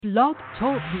Blog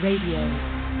Talk Radio.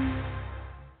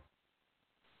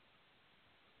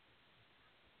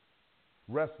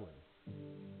 Wrestling.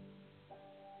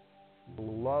 A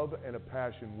love and a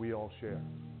passion we all share.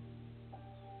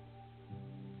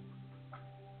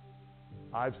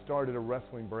 I've started a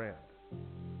wrestling brand.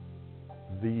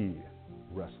 The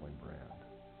wrestling brand.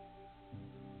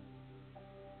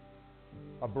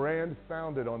 A brand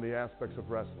founded on the aspects of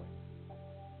wrestling.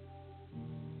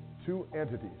 Two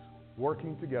entities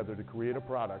working together to create a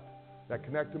product that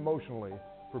connects emotionally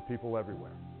for people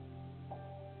everywhere.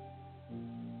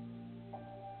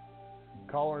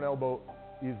 Collar and Elbow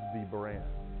is the brand.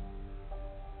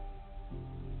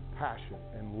 Passion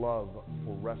and love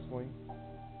for wrestling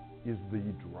is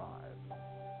the drive.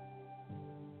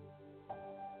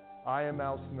 I am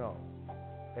Al Snow,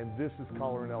 and this is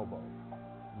Collar and Elbow,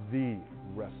 the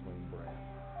wrestling brand.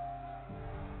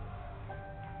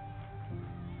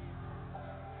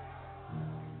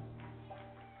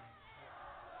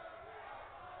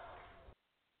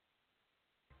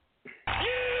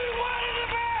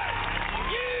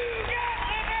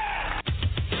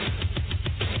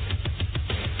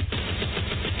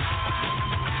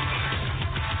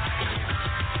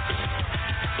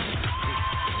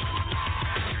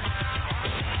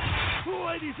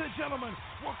 Ladies and gentlemen,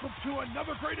 welcome to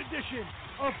another great edition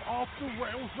of Off the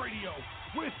Rails Radio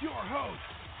with your host,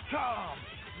 Tom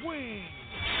Wing.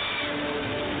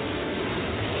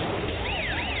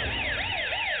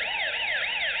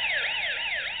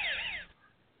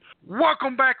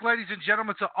 Welcome back, ladies and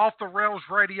gentlemen, to Off the Rails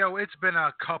Radio. It's been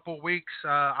a couple weeks.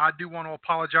 I do want to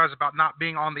apologize about not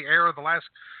being on the air the last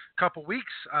couple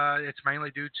weeks. It's mainly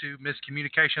due to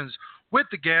miscommunications with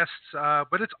the guests,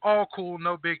 but it's all cool,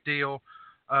 no big deal.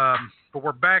 But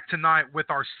we're back tonight with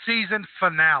our season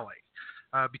finale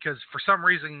because for some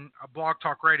reason Blog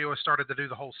Talk Radio has started to do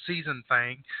the whole season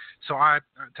thing. So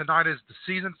tonight is the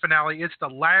season finale. It's the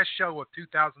last show of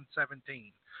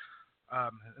 2017.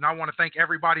 And I want to thank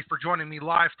everybody for joining me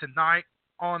live tonight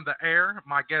on the air.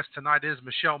 My guest tonight is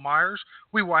Michelle Meyers.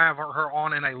 We will have her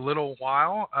on in a little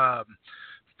while.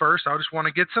 First, I just want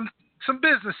to get some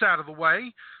business out of the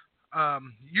way.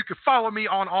 You can follow me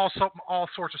on all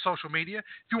sorts of social media.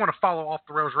 If you want to follow Off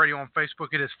the Rails Radio on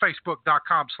Facebook, it is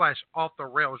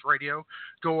facebook.com/offtherailsradio.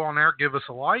 Go on there, give us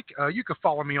a like. You can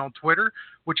follow me on Twitter,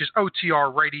 which is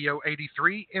OTR Radio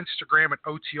 83, Instagram at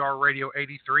OTR Radio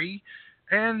 83,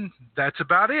 and that's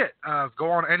about it.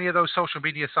 Go on any of those social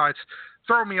media sites,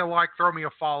 throw me a like, throw me a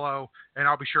follow, and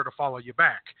I'll be sure to follow you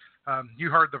back. You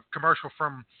heard the commercial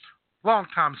from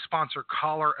longtime sponsor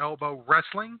Collar Elbow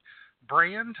Wrestling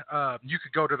brand. You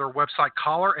could go to their website,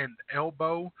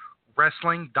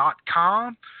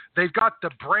 collarandelbowwrestling.com. They've got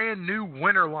the brand new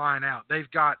winter line out. They've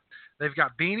got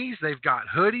beanies, they've got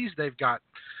hoodies, they've got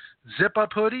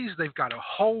zip-up hoodies, they've got a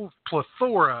whole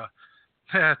plethora,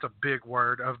 that's a big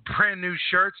word, of brand new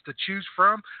shirts to choose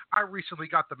from. I recently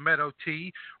got the Meadow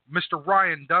Tee. Mr.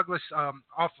 Ryan Douglas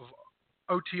off of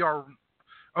OTR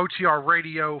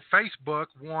Radio Facebook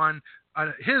won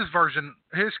his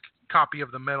copy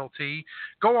of the Metal Tee.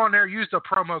 Go on there, use the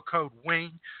promo code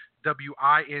WING,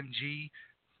 W-I-N-G,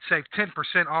 save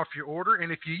 10% off your order. And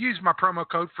if you use my promo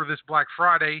code for this Black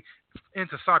Friday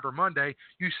into Cyber Monday,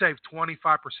 you save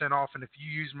 25% off. And if you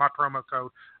use my promo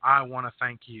code, I want to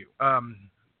thank you. OTR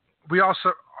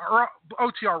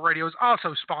Radio is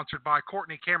also sponsored by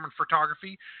Courtney Cameron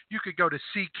Photography. You could go to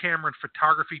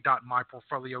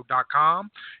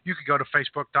ccameronphotography.myportfolio.com. You could go to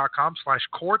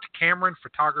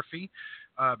facebook.com/CourtCameronPhotography.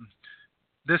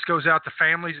 This goes out to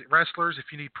families, wrestlers.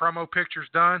 If you need promo pictures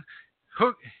done,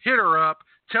 hit her up.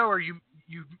 Tell her you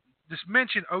just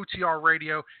mention OTR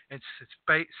Radio and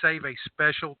save a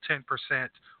special 10%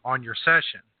 on your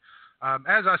session.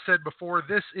 As I said before,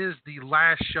 this is the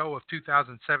last show of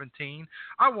 2017.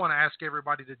 I want to ask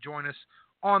everybody to join us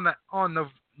on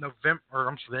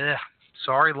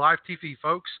live TV,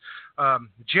 folks.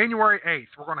 January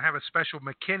 8th, we're going to have a special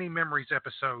McKinney Memories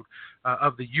episode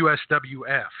of the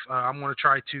USWF. I'm going to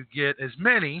try to get as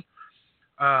many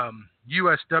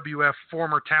USWF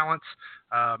former talents,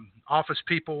 office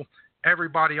people,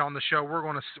 everybody on the show. We're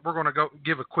going to go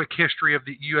give a quick history of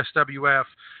the USWF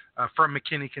from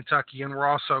McKinney, Kentucky, and we're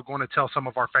also going to tell some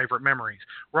of our favorite memories.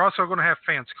 We're also going to have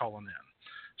fans calling in,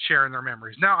 sharing their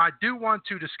memories. Now, I do want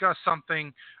to discuss a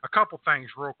couple things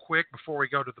real quick before we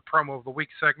go to the promo of the week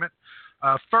segment.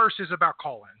 First is about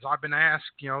call-ins. I've been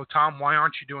asked, Tom, why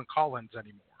aren't you doing call-ins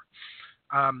anymore?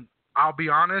 I'll be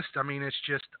honest. I mean, it's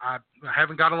just I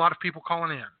haven't got a lot of people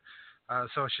calling in.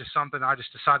 So it's just something I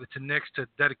just decided to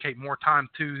dedicate more time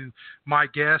to my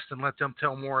guests and let them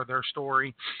tell more of their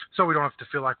story so we don't have to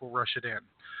feel like we'll rush it in.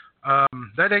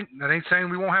 That ain't saying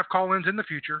we won't have call-ins in the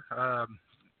future.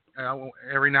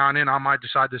 Every now and then I might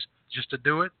decide just to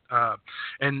do it.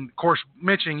 And of course,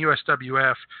 mentioning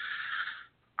USWF,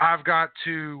 I've got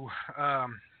to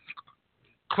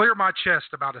clear my chest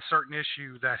about a certain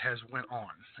issue that has went on.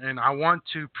 And I want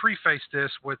to preface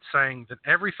this with saying that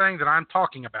everything that I'm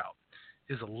talking about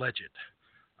is alleged.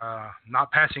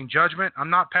 Not passing judgment. I'm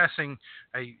not passing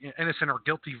a innocent or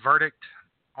guilty verdict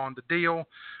on the deal,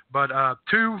 but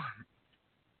two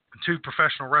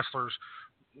professional wrestlers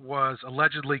was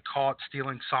allegedly caught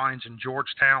stealing signs in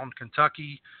Georgetown,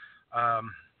 Kentucky.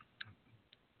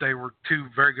 They were two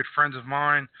very good friends of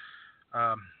mine,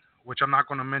 which I'm not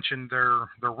going to mention their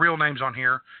real names on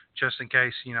here, just in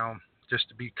case, just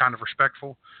to be kind of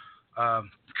respectful.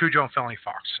 Cujo and Felony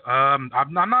Fox. I'm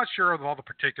not sure of all the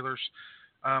particulars.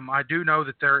 I do know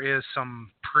that there is a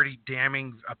pretty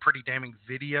damning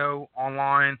video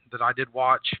online that I did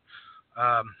watch,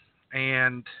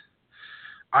 and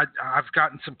I've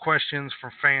gotten some questions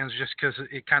from fans just because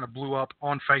it kind of blew up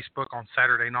on Facebook on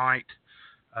Saturday night,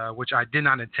 which I did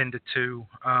not intend it to.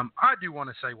 I do want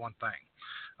to say one thing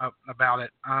about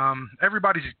it.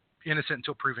 Everybody's innocent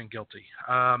until proven guilty.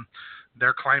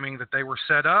 They're claiming that they were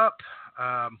set up,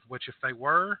 which if they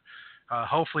were,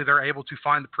 hopefully they're able to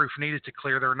find the proof needed to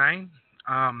clear their name.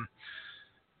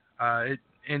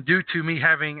 And due to me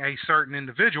having a certain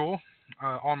individual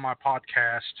on my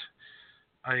podcast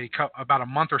about a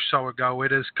month or so ago,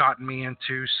 it has gotten me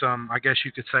into some, I guess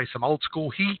you could say, some old school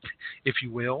heat, if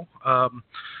you will.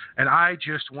 And I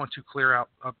just want to clear up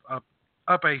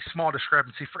a small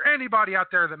discrepancy for anybody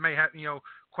out there that may have,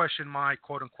 question my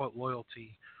quote unquote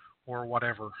loyalty or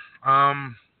whatever.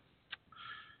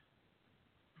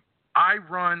 I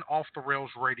run Off the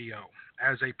Rails Radio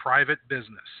as a private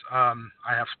business. I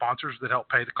have sponsors that help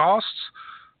pay the costs.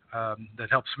 That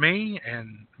helps me,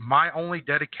 and my only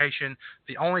dedication,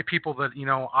 the only people that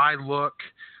I look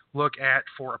at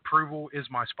for approval is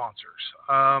my sponsors.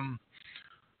 I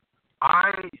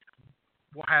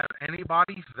will have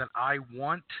anybody that I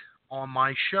want on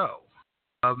my show.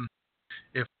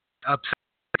 If upset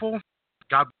people,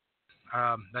 God,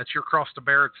 that's your cross to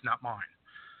bear. It's not mine.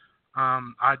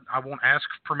 I won't ask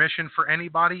permission for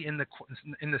anybody in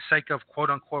the sake of quote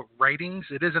unquote ratings.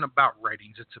 It isn't about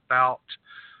ratings. It's about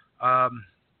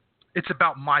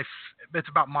my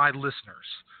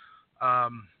listeners.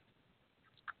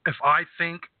 If I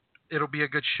think it'll be a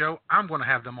good show, I'm going to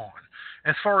have them on.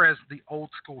 As far as the old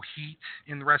school heat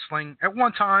in wrestling, at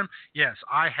one time, yes,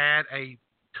 I had a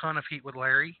ton of heat with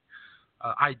Larry.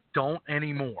 I don't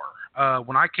anymore.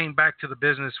 When I came back to the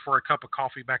business for a cup of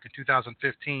coffee back in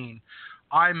 2015,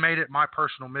 I made it my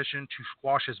personal mission to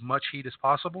squash as much heat as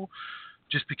possible,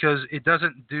 just because it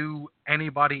doesn't do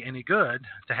anybody any good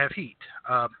to have heat,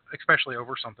 especially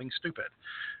over something stupid.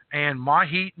 And my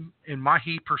heat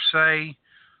per se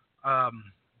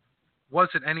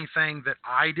wasn't anything that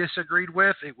I disagreed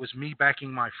with. It was me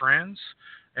backing my friends.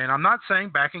 And I'm not saying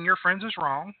backing your friends is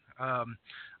wrong.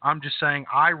 I'm just saying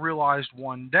I realized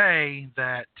one day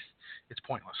that it's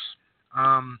pointless.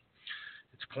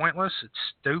 It's pointless. It's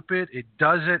stupid. It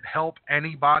doesn't help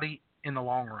anybody in the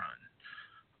long run.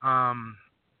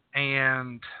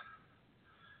 And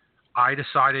I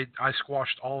decided I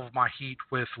squashed all of my heat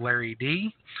with Larry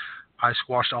D. I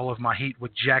squashed all of my heat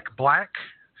with Jack Black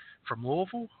from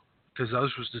Louisville, because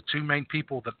those was the two main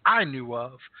people that I knew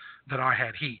of that I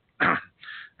had heat.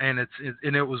 And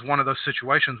it was one of those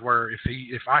situations where if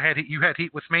you had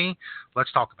heat with me,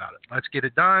 let's talk about it. Let's get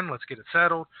it done. Let's get it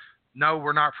settled. No,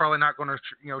 we're probably not going to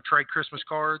trade Christmas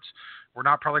cards. We're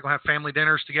not probably going to have family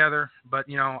dinners together. But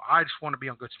I just want to be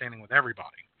on good standing with everybody.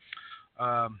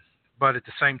 But at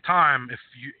the same time,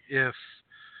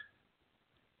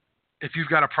 if you've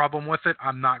got a problem with it,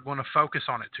 I'm not going to focus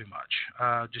on it too much,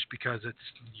 just because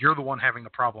you're the one having the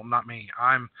problem, not me.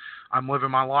 I'm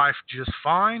living my life just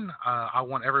fine. I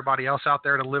want everybody else out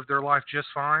there to live their life just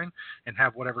fine and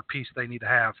have whatever peace they need to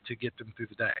have to get them through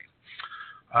the day.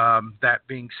 That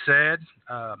being said,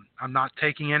 I'm not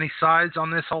taking any sides on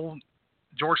this whole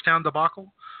Georgetown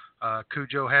debacle.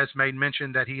 Cujo has made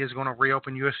mention that he is going to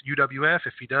reopen UWF.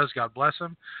 If he does, God bless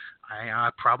him. I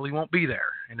probably won't be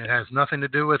there, and it has nothing to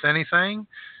do with anything.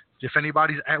 If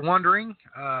anybody's wondering,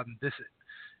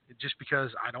 just because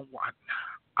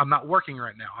I'm not working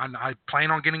right now. I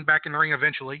plan on getting back in the ring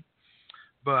eventually,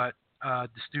 but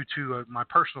just due to my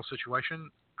personal situation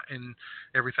and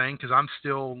everything, because I'm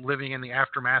still living in the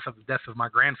aftermath of the death of my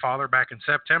grandfather back in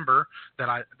September that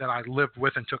I lived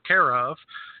with and took care of.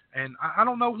 And I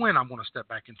don't know when I'm going to step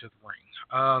back into the ring.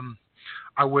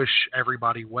 I wish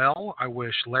everybody well. I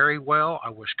wish Larry well. I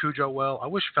wish Cujo well. I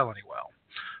wish Felony well.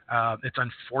 It's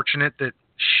unfortunate that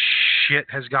shit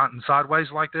has gotten sideways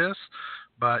like this,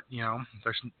 but, you know,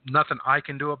 there's nothing I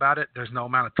can do about it. There's no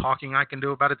amount of talking I can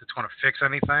do about it that's going to fix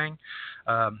anything.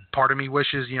 Part of me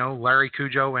wishes, you know, Larry,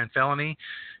 Cujo, and Felony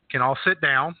can all sit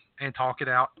down and talk it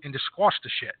out and just squash the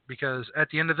shit, because at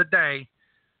the end of the day,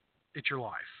 it's your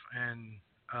life. And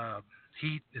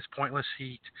heat is pointless.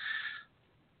 Heat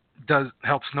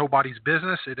helps nobody's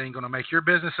business. It ain't going to make your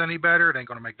business any better. It ain't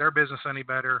going to make their business any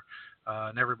better.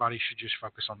 And everybody should just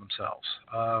focus on themselves.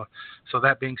 So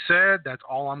that being said, that's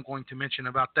all I'm going to mention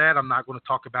about that. I'm not going to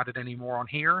talk about it anymore on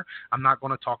here. I'm not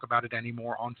going to talk about it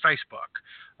anymore on Facebook.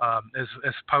 As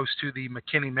opposed to the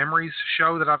McKinney Memories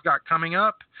show that I've got coming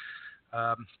up,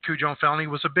 Cujo and Felony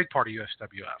was a big part of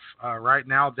USWF. Right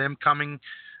now, them coming,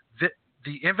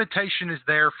 the invitation is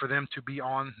there for them to be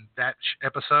on that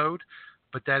episode,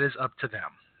 but that is up to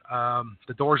them.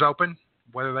 The door's open.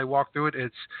 Whether they walk through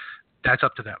it, that's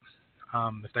up to them.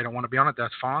 If they don't want to be on it,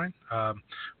 that's fine.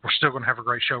 We're still going to have a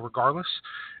great show regardless.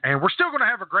 And we're still going to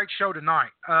have a great show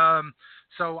tonight.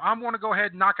 So I'm going to go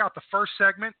ahead and knock out the first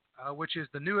segment, which is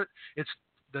it's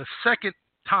the second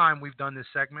time we've done this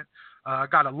segment. I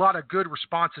got a lot of good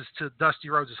responses to Dusty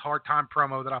Rhodes' Hard Time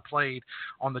promo that I played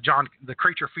on the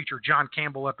Creature Feature John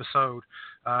Campbell episode.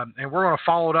 And we're going to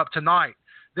follow it up tonight.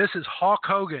 This is Hulk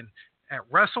Hogan at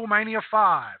WrestleMania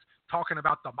 5 talking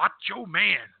about the Macho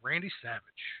Man, Randy Savage.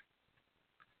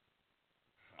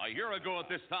 A year ago at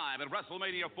this time, at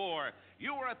WrestleMania 4,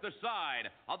 you were at the side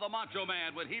of the Macho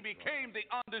Man when he became the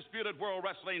undisputed World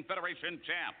Wrestling Federation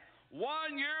champ. 1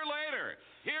 year later,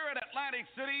 here in Atlantic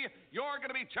City, you're going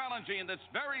to be challenging this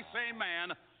very same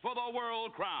man for the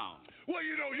world crown. Well,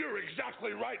 you know, you're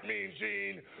exactly right, Mean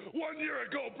Gene. 1 year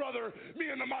ago, brother, me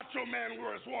and the Macho Man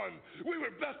were as one. We were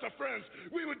best of friends.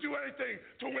 We would do anything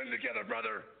to win together,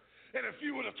 brother. And if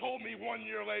you would have told me 1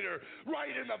 year later,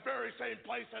 right in the very same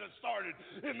place that it started,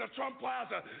 in the Trump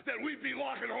Plaza, that we'd be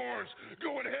locking horns,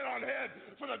 going head on head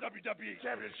for the WWE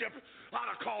Championship,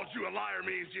 I'd have called you a liar,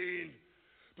 Mean Gene.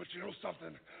 But you know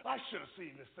something? I should have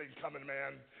seen this thing coming,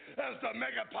 man. As the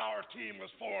Mega Power team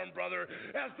was formed, brother,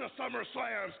 as the Summer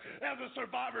Slams, as the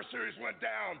Survivor Series went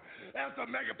down, as the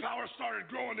Mega Power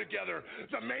started growing together,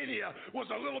 the Mania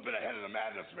was a little bit ahead of the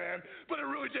madness, man. But it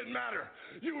really didn't matter.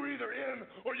 You were either in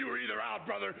or you were either out,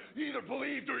 brother. You either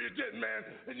believed or you didn't, man.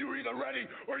 And you were either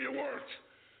ready or you weren't.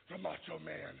 The Macho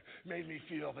Man made me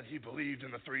feel that he believed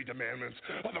in the 3 commandments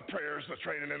of the prayers, the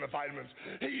training, and the vitamins.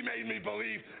 He made me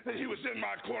believe that he was in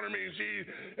my corner, Mean Gene,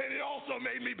 and he also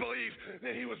made me believe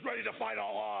that he was ready to fight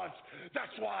all odds.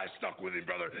 That's why I stuck with him,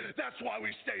 brother. That's why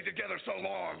we stayed together so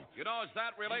long. You know, as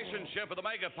that relationship with the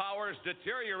Mega Powers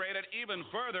deteriorated even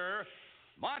further,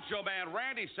 Macho Man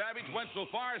Randy Savage went so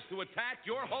far as to attack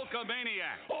your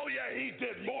Hulkamaniacs. Oh, yeah, he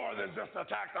did more than just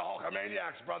attack the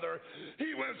Hulkamaniacs, brother.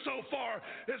 He went so far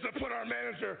as to put our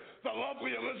manager, the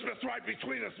lovely Elizabeth, right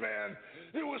between us, man.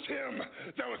 It was him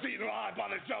that was eaten alive by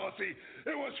the jealousy.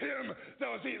 It was him that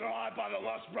was eaten alive by the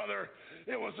lust, brother.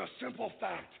 It was a simple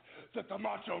fact that the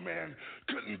Macho Man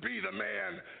couldn't be the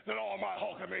man that all my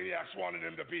Hulkamaniacs wanted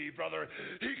him to be, brother.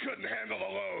 He couldn't handle the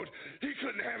load. He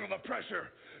couldn't handle the pressure.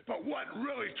 But what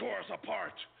really tore us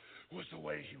apart was the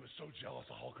way he was so jealous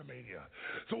of Hulkamania,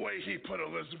 the way he put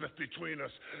Elizabeth between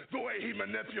us, the way he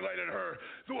manipulated her,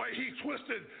 the way he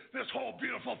twisted this whole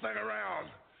beautiful thing around.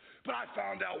 But I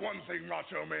found out one thing,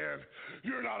 Macho Man.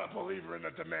 You're not a believer in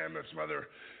the commandments, brother.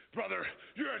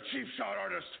 You're a cheap shot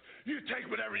artist. You take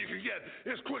whatever you can get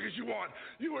as quick as you want.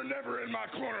 You were never in my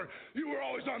corner. You were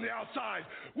always on the outside,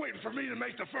 waiting for me to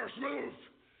make the first move.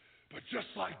 But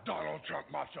just like Donald Trump,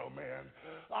 Macho Man,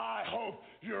 I hope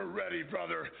you're ready,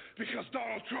 brother, because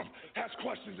Donald Trump has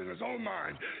questions in his own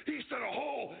mind. He sent a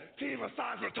whole team of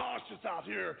seismologists out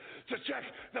here to check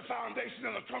the foundation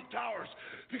of the Trump Towers,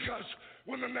 because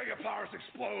when the Mega Powers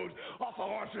explode off the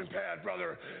launching pad,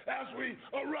 brother, as we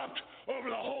erupt over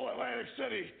the whole Atlantic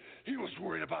City, he was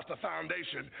worried about the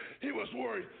foundation. He was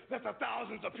worried that the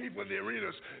thousands of people in the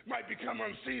arenas might become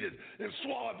unseated and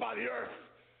swallowed by the earth.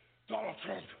 Donald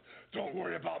Trump, don't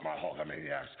worry about my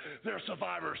Hulkamaniacs. They're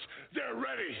survivors. They're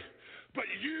ready. But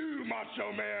you,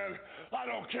 Macho Man, I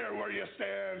don't care where you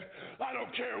stand. I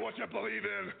don't care what you believe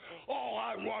in. All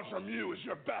I want from you is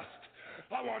your best.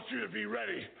 I want you to be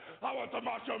ready. I want the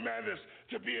Macho Madness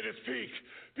to be at its peak.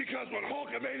 Because when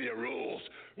Hulkamania rules,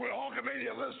 when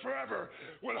Hulkamania lives forever,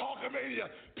 when Hulkamania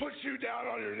puts you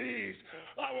down on your knees,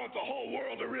 I want the whole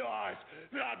world to realize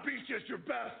that I beat you at your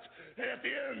best. And at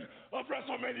the end of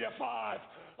WrestleMania 5,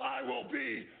 I will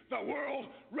be the World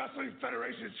Wrestling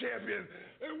Federation champion.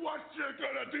 And what you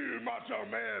gonna do, Macho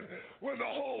Man, when the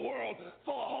whole world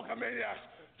full of Hulkamaniacs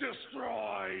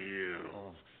destroy you?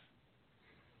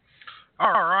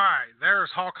 All right,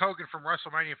 there's Hulk Hogan from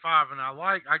WrestleMania 5, and of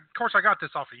course, I got this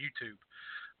off of YouTube,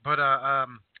 but I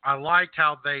liked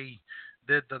how they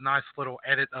did the nice little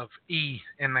edit of E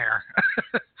in there.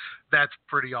 That's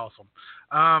pretty awesome.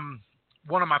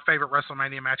 One of my favorite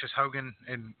WrestleMania matches, Hogan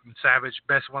and Savage,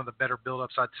 one of the better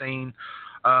build-ups I'd seen.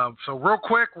 So real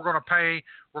quick, we're gonna pay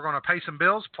some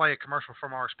bills, play a commercial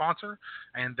from our sponsor,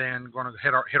 and then going to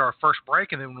hit our first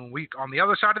break, and then when on the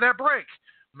other side of that break,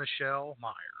 Michelle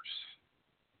Meyers.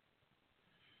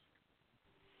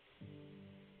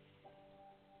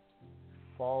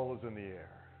 Fall is in the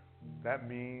air. That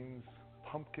means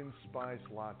pumpkin spice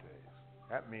lattes.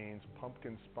 That means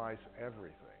pumpkin spice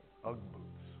everything. Ugg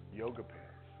boots, yoga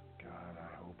pants. God,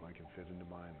 I hope I can fit into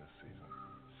mine this season.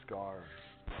 Scarves.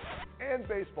 And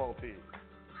baseball tees.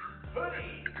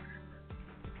 Hoodie.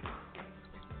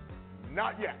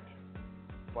 Not yet,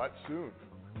 but soon.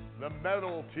 The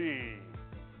metal tee.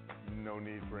 No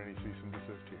need for any cease and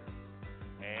desist here.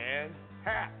 And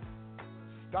hats.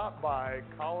 Stop by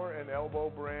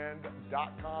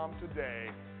collarandelbowbrand.com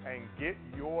today and get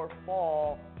your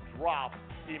fall drop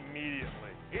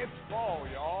immediately. It's fall,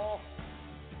 y'all.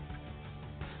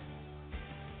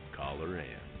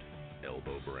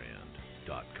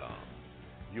 collarandelbowbrand.com.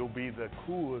 You'll be the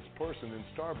coolest person in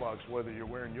Starbucks whether you're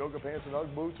wearing yoga pants and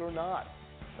Ugg boots or not.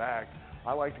 In fact,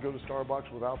 I like to go to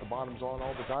Starbucks without the bottoms on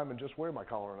all the time and just wear my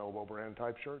collar and elbow brand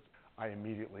type shirts. I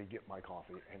immediately get my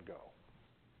coffee and go.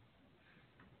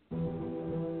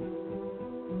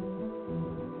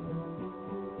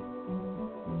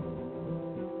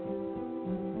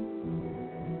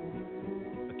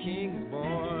 A king is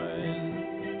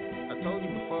born. I told you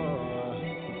before.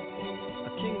 A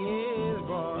king is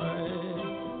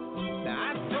born. Now I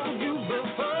told you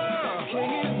before. A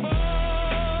king is born.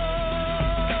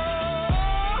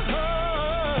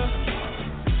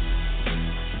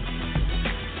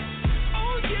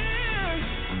 Oh yeah.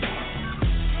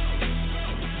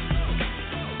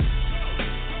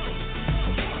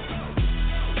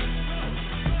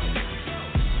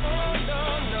 Oh no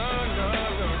no no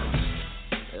no.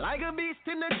 Like a beast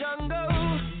in the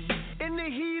jungle, in the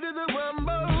heat of the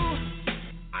rumble,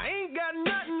 I ain't got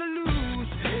nothing to lose.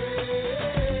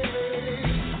 Hey,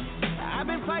 I've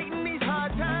been fighting these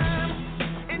hard times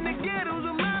in the ghettos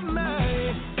of my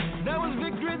mind. That was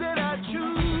victory that I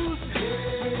choose.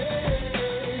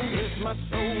 Hey, it's my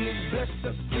soul is blessed,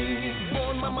 the king is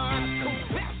born. My mind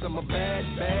confess I'm a bad,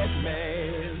 bad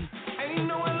man. Ain't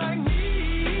no one like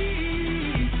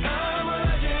me. I'm a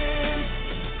legend.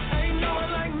 Ain't no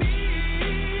one like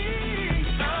me.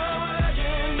 I'm a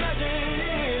legend,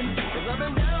 legend. 'Cause I've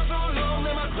been down so long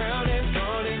that my crown is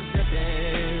gone and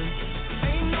slipping.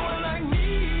 Ain't no one like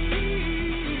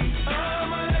me.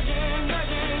 I'm a legend,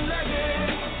 legend,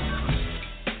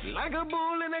 legend. Like a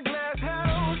bull in a glass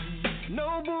house.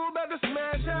 No bull about to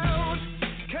smash out.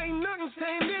 Can't nothing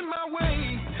stand in my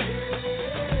way.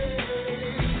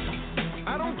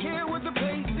 I don't care what the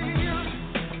place is.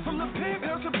 From the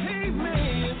penthouse to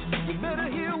pavement. You better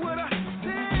hear what I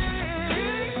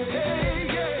say.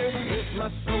 It's my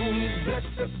soul is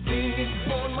blessed, the king is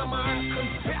born. My mind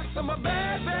confess I'm a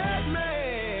bad, bad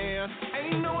man.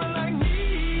 Ain't no one like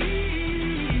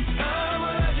me. I'm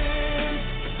a legend.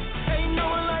 Ain't no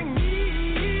one like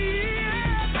me.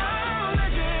 I'm a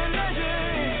legend,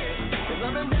 legend. 'Cause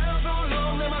I've been down so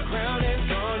long that my crown is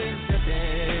gone and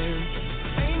slipping.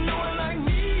 Ain't no one like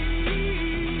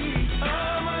me.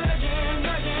 I'm a legend,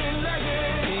 legend,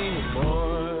 legend. King is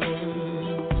born.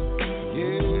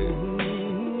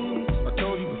 Yeah, I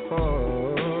told you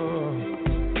before.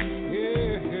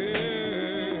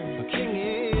 Yeah, a king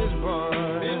is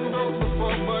born. Been broke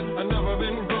before, but I've never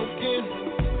been broken. I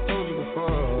told you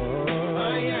before. I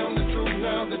am the truth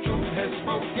now, the truth has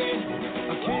spoken.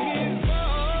 A king is born.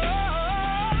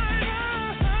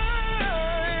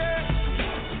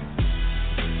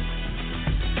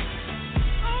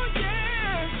 Oh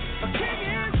yeah, a king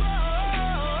is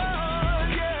born.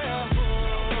 Yeah.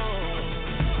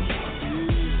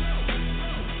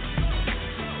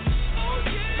 Oh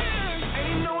yeah,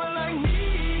 ain't no one like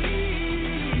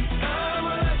me. I'm a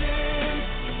legend.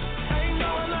 Ain't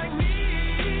no one like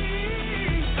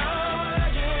me. I'm a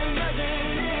legend,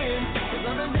 legend. 'Cause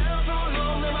I've been down so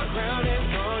long that my crown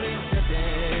is gone and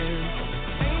slipping.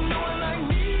 Ain't no one like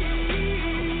me.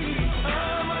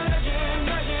 I'm a legend,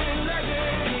 legend,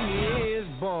 legend. King is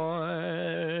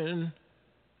born.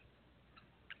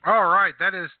 All right,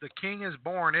 that is The King is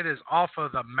Born. It is off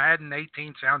of the Madden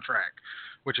 18 soundtrack,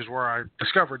 which is where I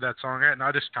discovered that song at, and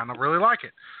I just kind of really like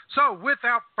it. So,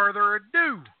 without further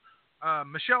ado,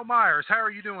 Michelle Meyers, how are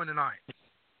you doing tonight?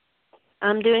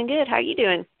 I'm doing good. How are you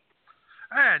doing?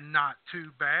 Not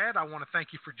too bad. I want to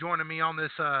thank you for joining me on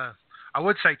this, I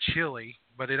would say chilly,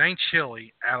 but it ain't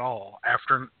chilly at all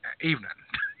after evening.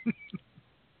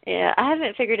 Yeah, I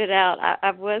haven't figured it out. I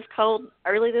was cold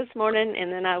early this morning,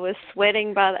 and then I was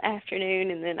sweating by the afternoon,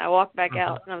 and then I walked back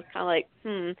out, and I was kind of like,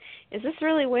 is this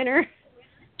really winter?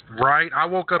 Right. I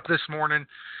woke up this morning,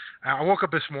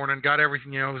 got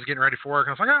everything, was getting ready for work.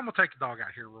 And I was like, I'm going to take the dog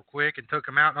out here real quick, and took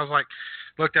him out. And I was like,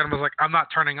 looked at him, I was like, I'm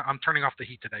turning off the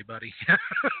heat today, buddy.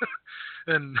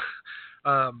 And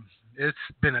it's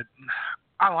been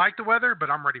I like the weather, but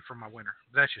I'm ready for my winter.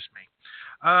 That's just me.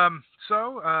 I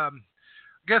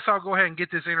guess I'll go ahead and get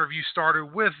this interview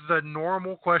started with the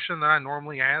normal question that I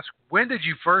normally ask. When did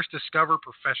you first discover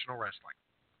professional wrestling?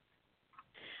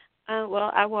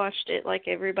 Well, I watched it like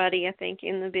everybody, I think,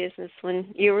 in the business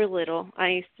when you were little. I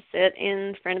used to sit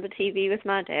in front of the TV with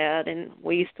my dad, and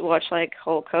we used to watch, like,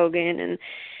 Hulk Hogan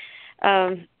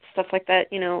and stuff like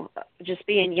that, just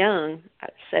being young. I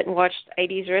sat and watched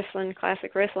 80s wrestling,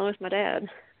 classic wrestling with my dad.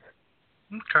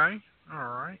 Okay, all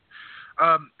right.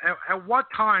 At what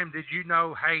time did you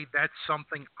know, hey, that's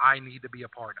something I need to be a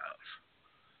part of?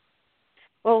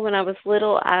 Well, when I was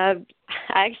little, I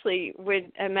actually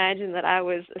would imagine that I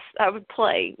would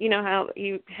play. You know how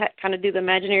you kind of do the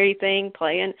imaginary thing,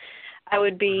 playing? I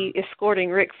would be escorting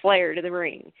Ric Flair to the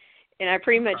ring. And I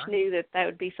pretty much knew that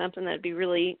would be something that would be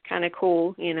really kind of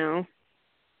cool,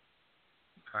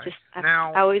 Okay.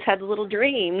 I always had a little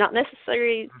dream, not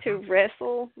necessarily to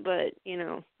wrestle, but,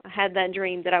 I had that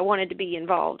dream that I wanted to be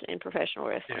involved in professional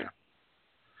wrestling. Yeah.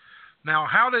 Now,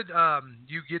 how did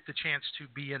you get the chance to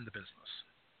be in the business?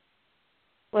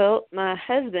 Well, my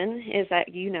husband is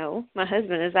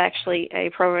actually a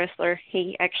pro wrestler.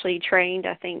 He actually trained,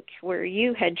 I think, where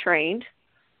you had trained.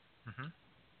 Mm-hmm.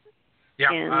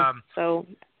 Yeah. And so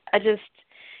I just,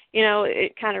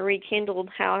 it kind of rekindled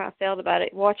how I felt about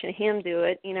it. Watching him do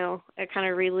it, I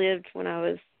kind of relived when I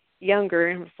was younger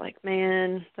and was like,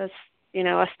 man, that's,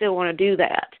 I still want to do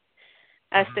that.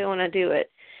 I still want to do it.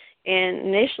 And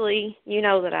initially,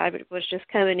 that I was just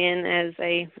coming in as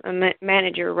a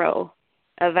manager role,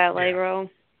 a valet role.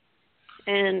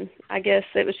 And I guess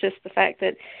it was just the fact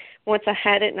that once I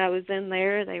had it and I was in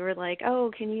there, they were like, oh,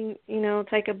 can you,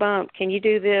 take a bump? Can you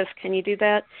do this? Can you do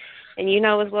that? And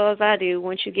as well as I do,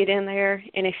 once you get in there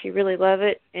and if you really love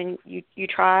it and you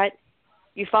try it,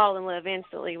 you fall in love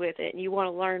instantly with it and you want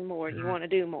to learn more and you want to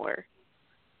do more.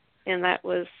 And that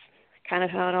was kind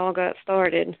of how it all got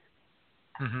started.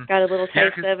 Got a little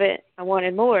taste of it. I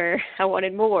wanted more.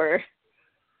 Yeah,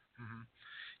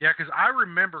 because I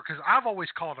remember, because I've always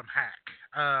called him Hack,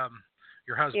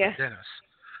 your husband, Dennis.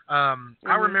 I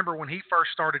remember when he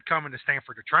first started coming to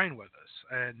Stanford to train with us.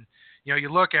 And, you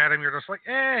look at him, you're just like,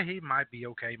 he might be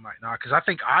okay, might not. Because I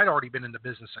think I'd already been in the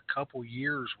business a couple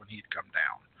years when he'd come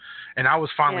down. And I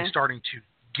was finally starting to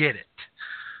get it.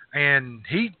 And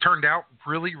he turned out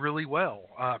really, really well.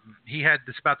 He had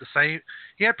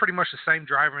pretty much the same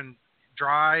drive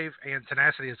and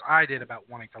tenacity as I did about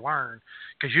wanting to learn,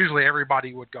 because usually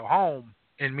everybody would go home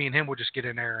and me and him would just get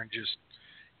in there and just,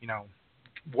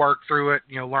 work through it,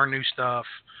 learn new stuff,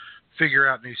 figure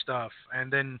out new stuff. And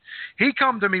then he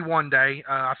come to me one day,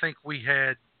 I think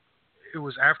it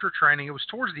was after training, it was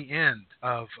towards the end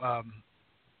of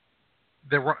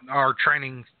our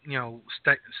training,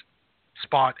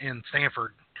 spot in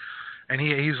Stanford. And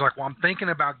he was like, well, I'm thinking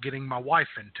about getting my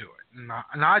wife into it.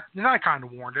 And I kind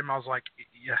of warned him. I was like,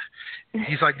 yeah.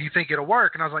 He's like, do you think it'll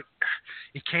work? And I was like,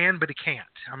 it can, but it can't.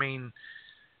 I mean,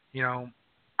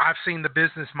 I've seen the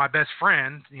business, my best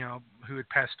friend, who had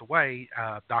passed away,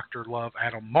 Dr. Love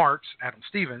Adam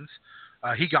Stevens,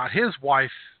 he got his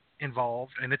wife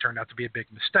involved, and it turned out to be a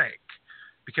big mistake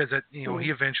because, he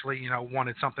eventually,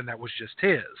 wanted something that was just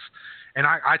his. And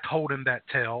I told him that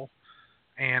tale.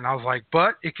 And I was like,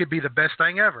 but it could be the best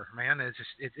thing ever, man. It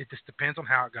just depends on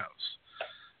how it goes.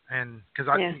 And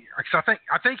because I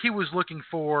think he was looking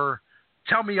for,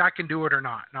 tell me I can do it or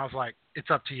not. And I was like, it's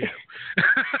up to you.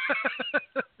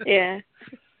 Yeah.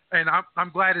 And I'm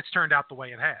glad it's turned out the way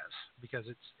it has, because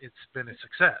it's been a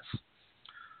success.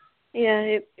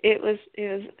 Yeah,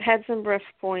 it had some rough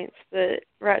points, but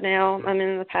right now, I mean,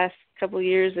 in the past couple of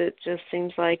years, it just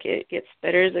seems like it gets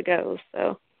better as it goes.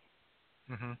 So.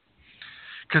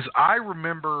 Because I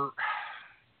remember,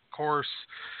 of course,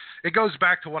 it goes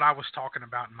back to what I was talking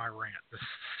about in my rant, the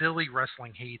silly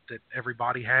wrestling heat that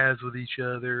everybody has with each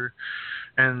other.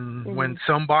 And when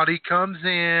somebody comes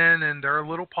in and they're a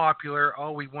little popular,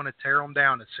 we want to tear them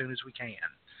down as soon as we can.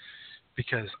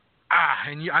 Because,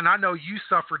 and I know you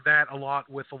suffered that a lot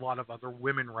with a lot of other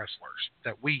women wrestlers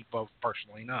that we both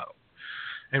personally know.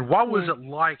 And what was it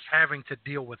like having to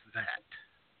deal with that?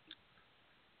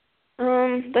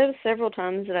 There was several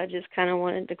times that I just kind of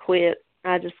wanted to quit.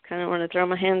 I just kind of want to throw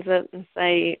my hands up and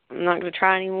say I'm not going to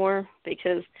try anymore,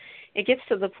 because it gets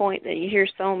to the point that you hear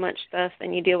so much stuff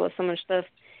and you deal with so much stuff,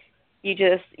 you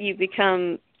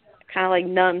become kind of like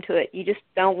numb to it. You just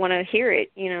don't want to hear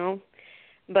it, you know.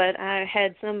 But I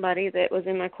had somebody that was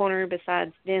in my corner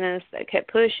besides Dennis that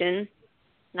kept pushing.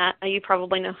 You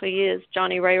probably know who he is,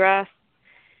 Johnny Ray Rice.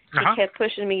 He kept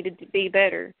pushing me to be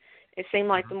better. It seemed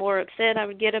like the more upset I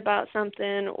would get about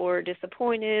something or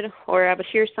disappointed, or I would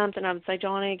hear something, I would say,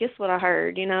 Johnny, guess what I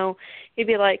heard, you know? He'd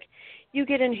be like, you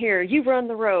get in here, you run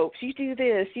the ropes, you do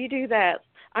this, you do that.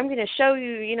 I'm going to show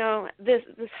you, you know, this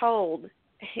hold.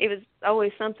 It was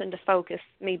always something to focus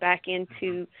me back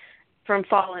into from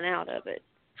falling out of it.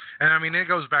 And, I mean, it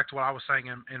goes back to what I was saying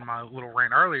in my little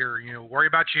rant earlier, you know, worry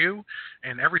about you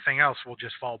and everything else will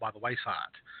just fall by the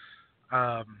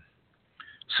wayside.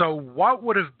 So what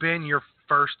would have been your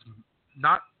first,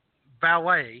 not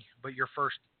ballet, but your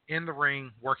first in the ring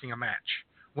working a match?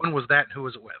 When was that and who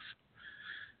was it with?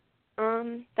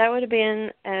 That would have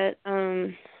been at,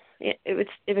 it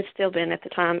would still been at the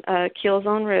time,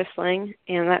 Killzone Wrestling,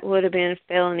 and that would have been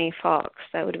Felony Fox.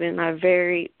 That would have been my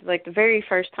the very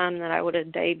first time that I would have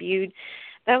debuted.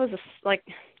 That was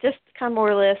just kind of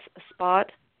more or less a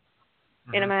spot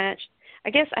in a match. I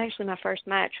guess actually my first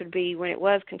match would be when it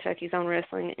was Kentucky Zone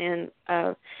Wrestling, and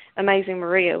Amazing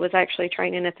Maria was actually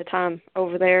training at the time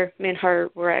over there. Me and her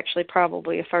were actually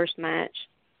probably a first match.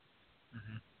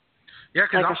 Yeah,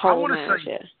 because like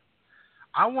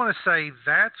I want to say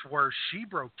that's where she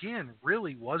broke in,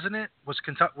 really, wasn't it? Was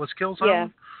Killzone? Yeah.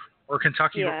 Or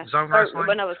Kentucky Zone Wrestling?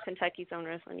 But no, it was Kentucky Zone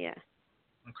Wrestling, yeah.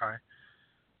 Okay.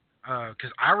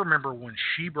 Because I remember when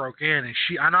she broke in,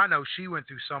 and I know she went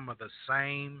through some of the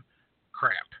same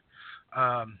crap,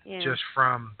 just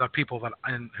from the people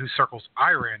whose circles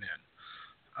I ran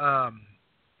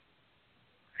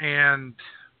in.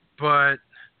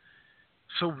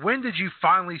 So when did you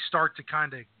finally start to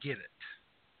kind of get it?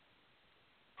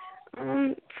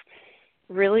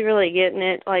 Really, really getting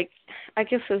it. Like, I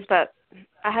guess it was about,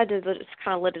 I had to just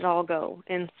kind of let it all go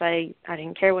and say I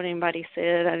didn't care what anybody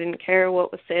said. I didn't care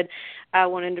what was said. I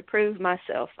wanted to prove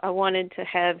myself. I wanted to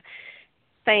have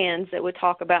fans that would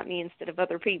talk about me instead of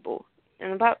other people.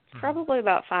 And probably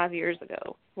about 5 years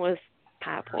ago was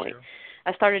high point.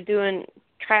 I started doing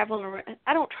traveling.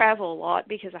 I don't travel a lot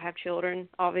because I have children,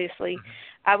 obviously.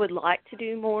 I would like to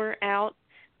do more out,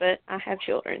 but I have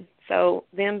children. So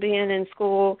them being in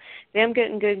school, them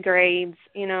getting good grades,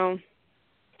 you know,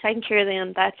 taking care of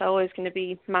them, that's always going to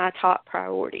be my top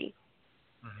priority.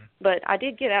 But I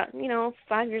did get out, you know,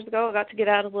 5 years ago. I got to get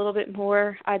out a little bit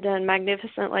more. I done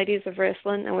Magnificent Ladies of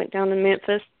Wrestling. I went down to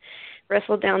Memphis,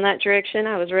 wrestled down that direction.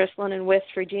 I was wrestling in West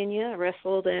Virginia. I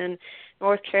wrestled in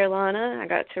North Carolina. I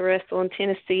got to wrestle in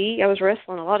Tennessee. I was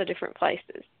wrestling a lot of different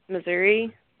places.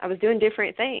 Missouri. I was doing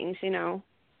different things, you know.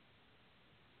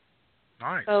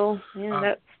 Nice. So,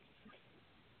 yeah,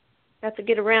 got to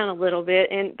get around a little bit.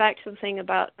 And back to the thing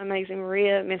about Amazing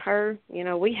Maria, I mean, her, you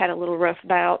know, we had a little rough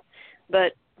bout.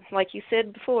 But like you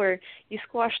said before, you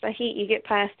squash the heat, you get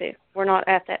past it. We're not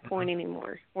at that point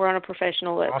anymore. We're on a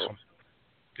professional level. Awesome.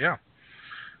 Yeah.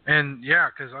 And, yeah,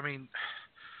 because, I mean,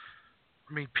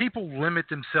 people limit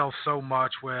themselves so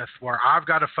much with where I've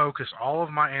got to focus all of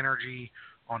my energy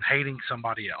on hating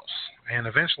somebody else. And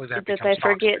eventually that becomes toxic. They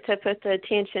forget to put the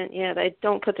attention, they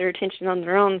don't put their attention on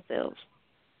their own selves.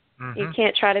 You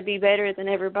can't try to be better than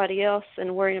everybody else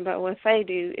and worrying about what they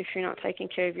do if you're not taking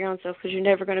care of your own self, because you're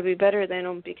never going to be better than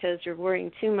them because you're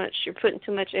worrying too much. You're putting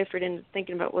too much effort into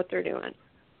thinking about what they're doing.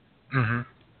 And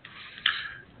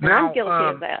now, I'm guilty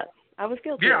of that. I was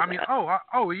guilty of that.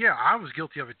 Yeah, I was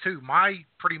guilty of it too. My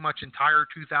pretty much entire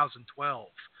 2012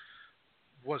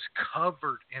 was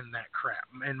covered in that crap.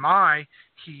 And my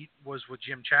heat was with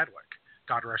Jim Chadwick,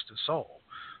 God rest his soul.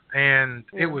 And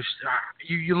it was,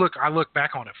 I look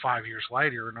back on it 5 years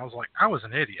later, and I was like, I was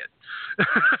an idiot.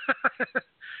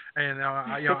 And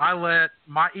I let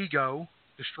my ego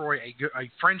destroy a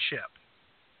friendship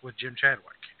with Jim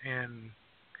Chadwick.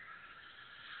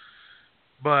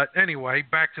 But anyway,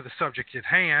 back to the subject at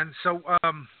hand. So,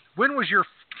 when was your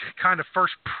kind of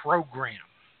first program?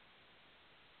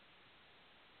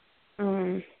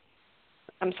 I'm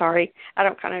sorry, I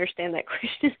don't kind of understand that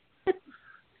question.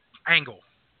 Angle.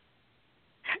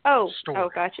 Oh, Story.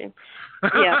 Gotcha.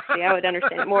 Yeah, see, I would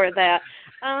understand more of that.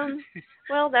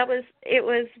 Well, it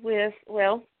was with,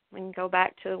 we can go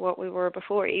back to what we were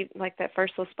before, like that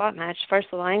first little spot match. First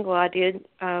little angle I did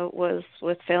was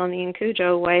with Felony and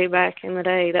Cujo way back in the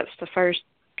day. That was the first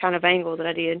kind of angle that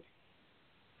I did.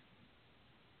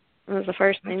 It was the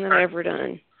first thing that I ever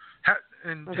done.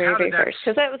 And My how very did that? first,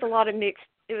 because that was a lot of mixed.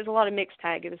 It was a lot of mixed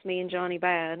tag. It was me and Johnny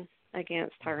Bad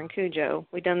against her and Cujo.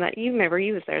 We done that. You remember?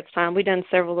 You was there at the time. We done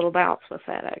several little bouts with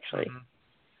that actually.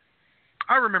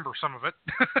 I remember some of it.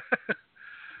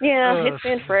 Yeah, it's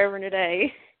been forever and a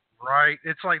day. Right.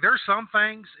 It's like there's some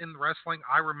things in wrestling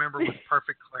I remember with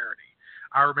perfect clarity.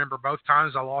 I remember both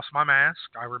times I lost my mask.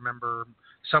 I remember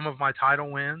some of my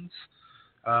title wins.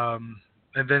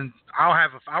 And then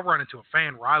I'll run into a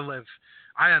fan where I live.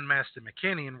 I unmasked in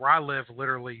McKinney, and where I live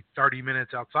literally 30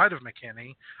 minutes outside of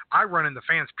McKinney, I run into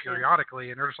fans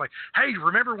periodically, and they're just like, hey,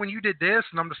 remember when you did this?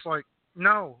 And I'm just like,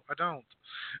 no, I don't.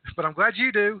 But I'm glad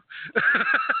you do.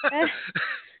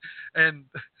 And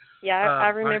yeah, I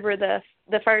remember the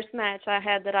first match I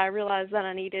had that I realized that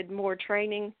I needed more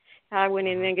training. I went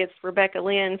in against Rebecca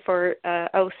Lynn for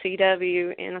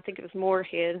OCW, and I think it was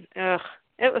Moorhead. Ugh,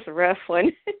 it was a rough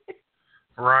one.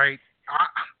 Right.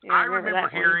 I remember remember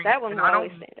hearing that one. Will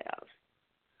always stand out.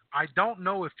 I don't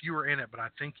know if you were in it, but I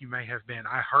think you may have been.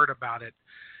 I heard about it.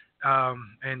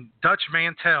 And Dutch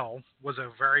Mantell was a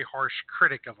very harsh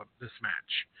critic of this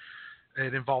match.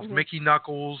 It involved Mickey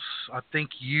Knuckles, I think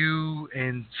you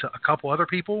and a couple other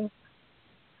people.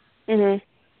 Oh,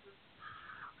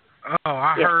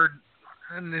 I heard,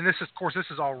 and this is, of course, this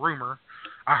is all rumor.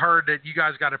 I heard that you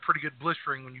guys got a pretty good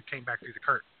blistering when you came back through the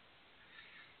curtain.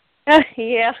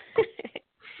 Yeah.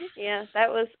 Yeah, that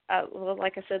was, well,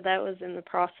 like I said, that was in the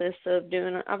process of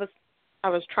doing it. I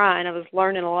was trying. I was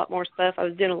learning a lot more stuff. I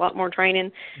was doing a lot more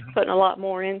training, putting a lot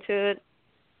more into it.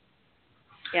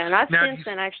 Yeah, and I've since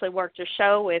then actually worked a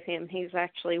show with him. He's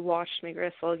actually watched me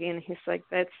wrestle again. He's like,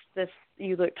 that's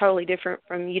you look totally different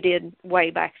from you did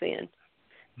way back then.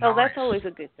 So that's always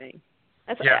a good thing.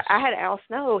 I had Al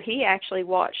Snow. He actually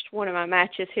watched one of my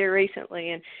matches here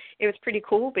recently, and it was pretty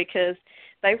cool because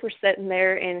they were sitting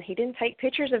there, and he didn't take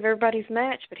pictures of everybody's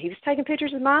match, but he was taking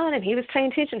pictures of mine, and he was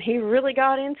paying attention. He really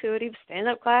got into it. He was standing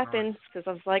up clapping because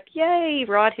I was like, yay.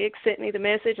 Rod Hicks sent me the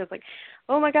message. I was like,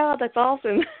 oh, my God, that's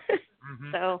awesome.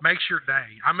 So makes your day.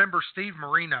 I remember Steve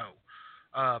Marino.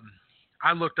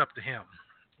 I looked up to him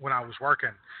when I was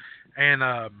working, and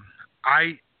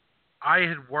I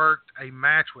had worked a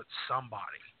match with somebody,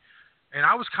 and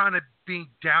I was kind of being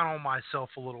down on myself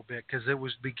a little bit because it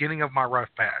was the beginning of my rough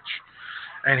patch.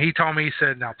 And he told me, he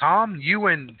said, now, Tom, you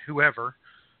and whoever,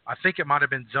 I think it might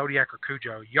have been Zodiac or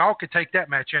Cujo, y'all could take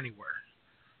that match anywhere.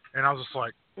 And I was just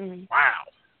like, wow,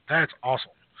 that's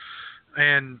awesome.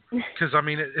 And because, I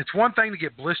mean, it's one thing to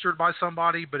get blistered by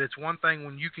somebody, but it's one thing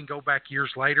when you can go back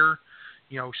years later,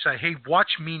 you know, say, hey,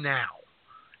 watch me now.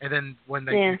 And then when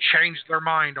they change their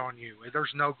mind on you,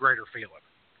 there's no greater feeling.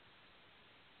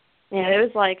 Yeah, it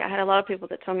was like I had a lot of people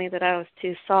that told me that I was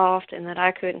too soft and that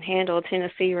I couldn't handle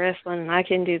Tennessee wrestling and I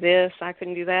couldn't do this, I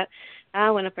couldn't do that. I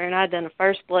went up there and I'd done a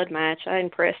first blood match. I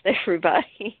impressed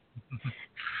everybody.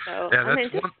 So, I mean,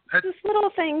 just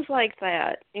little things like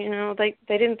that. You know, they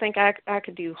didn't think I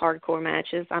could do hardcore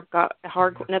matches. I've got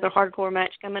another hardcore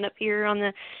match coming up here on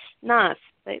the 9th.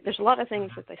 There's a lot of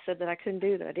things that they said that I couldn't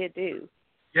do that I did do.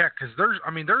 Yeah, because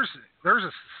there's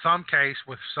some case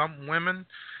with some women,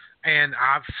 and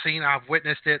I've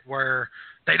witnessed it where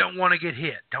they don't want to get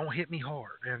hit. Don't hit me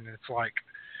hard. And it's like,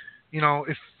 you know,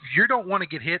 if you don't want to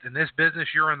get hit in this business,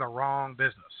 you're in the wrong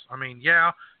business. I mean,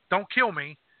 yeah, don't kill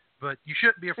me, but you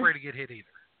shouldn't be afraid to get hit either.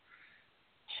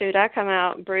 Shoot, I come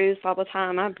out bruised all the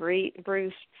time. I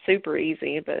bruise super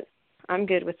easy, but I'm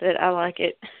good with it. I like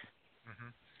it.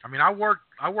 I mean, I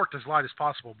worked as light as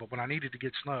possible, but when I needed to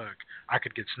get snug, I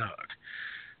could get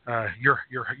snug.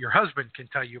 Your husband can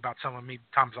tell you about some of me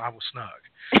times I was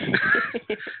snug,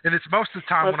 and it's most of the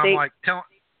time when I'm like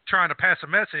trying to pass a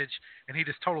message, and he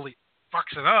just totally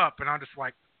fucks it up, and I'm just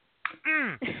like,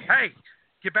 hey,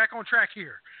 get back on track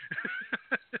here.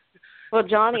 Well,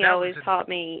 Johnny always taught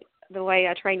me the way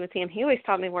I trained with him. He always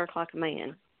taught me to work like a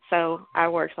man. So I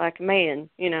worked like a man,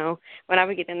 you know. When I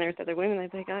would get in there with other women,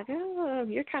 they'd be like, oh,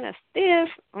 you're kind of stiff.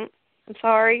 I'm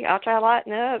sorry. I'll try to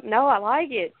lighten up. No, I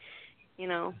like it, you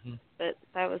know. But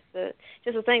that was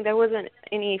just the thing. There wasn't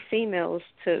any females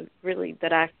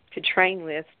that I could train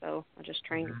with, so I just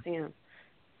trained with them.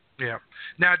 Yeah.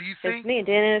 Now, do you think... me and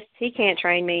Dennis, he can't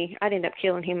train me. I'd end up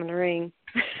killing him in the ring.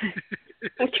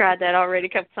 We tried that already a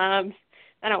couple times.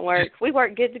 That don't work. We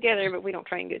work good together, but we don't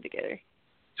train good together.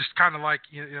 Just kind of like,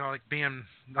 you know, like being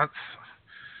not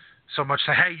so much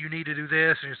say, hey, you need to do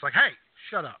this, and it's like, hey,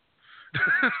 shut up.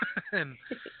 and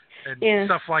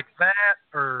stuff like that,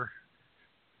 or...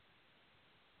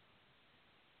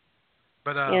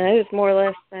 But yeah, it was more or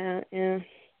less that, yeah.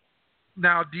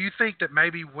 Now, do you think that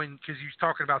maybe because you're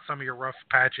talking about some of your rough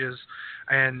patches,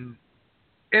 and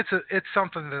it's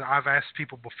something that I've asked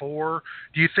people before.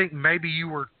 Do you think maybe you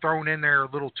were thrown in there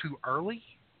a little too early?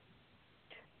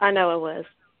 I know it was.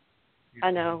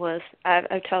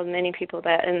 I've told many people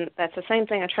that, and that's the same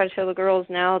thing I try to tell the girls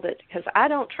now, that because I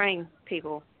don't train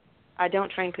people.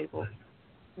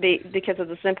 Because of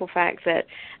the simple fact that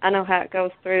I know how it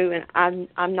goes through, and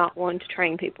I'm not one to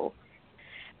train people.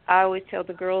 I always tell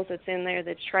the girls that's in there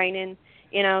that's training,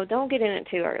 don't get in it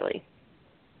too early.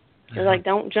 Mm-hmm. Like,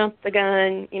 don't jump the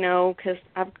gun, because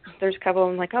there's a couple of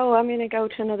them like, oh, I'm going to go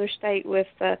to another state with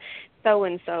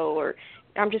so-and-so, or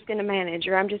I'm just going to manage,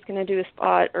 or I'm just going to do a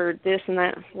spot, or this and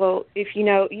that. Well, if you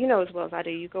know as well as I do,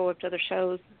 you go up to other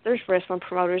shows, there's wrestling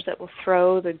promoters that will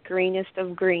throw the greenest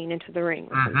of green into the ring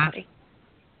with somebody.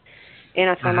 And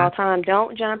I tell them all the time,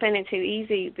 don't jump in it too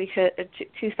easy,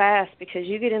 too fast, because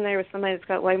you get in there with somebody that's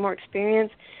got way more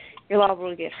experience, you're liable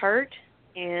to get hurt,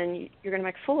 and you're going to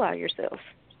make a fool out of yourself.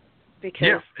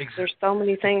 Because there's so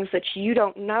many things that you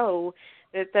don't know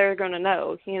that they're going to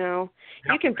know, You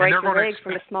can break your leg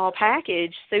from a small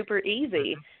package super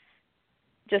easy.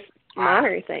 Just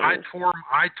minor things.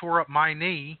 I tore up my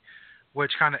knee,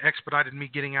 which kind of expedited me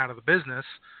getting out of the business.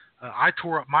 I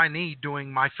tore up my knee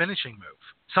doing my finishing move,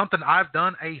 something I've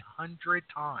done 100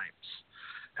 times.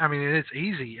 I mean, it's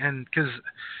easy, and because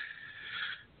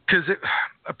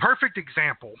a perfect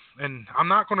example, and I'm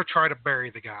not going to try to bury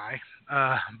the guy,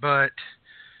 but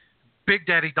Big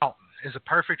Daddy Dalton is a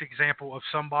perfect example of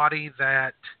somebody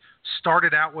that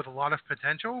started out with a lot of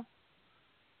potential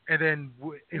and then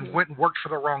went and worked for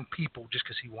the wrong people just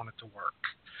because he wanted to work,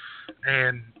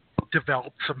 and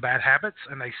developed some bad habits,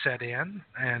 and they set in,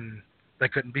 and they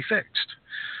couldn't be fixed.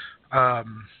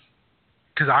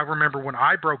 Because I remember when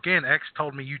I broke in, X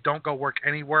told me, you don't go work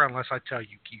anywhere unless I tell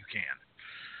you you can.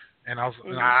 And I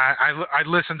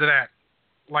listened to that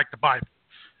like the Bible,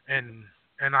 and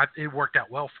it worked out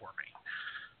well for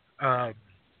me.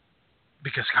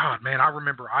 Because, God, man, I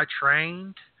remember I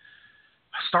trained.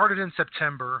 I started in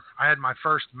September. I had my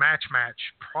first match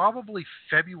probably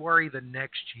February the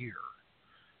next year.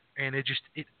 And it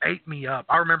ate me up.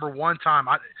 I remember one time,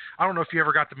 I don't know if you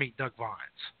ever got to meet Doug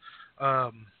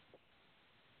Vines.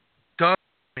 Doug,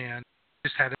 man,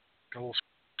 just had a little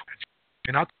scratch.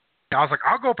 And I was like,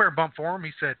 I'll go up there and bump for him.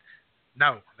 He said,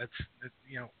 no, that's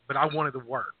but I wanted to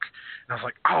work. And I was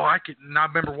like, oh, I could. And I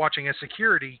remember watching as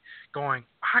security going,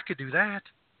 I could do that.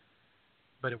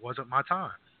 But it wasn't my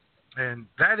time. And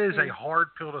that is a hard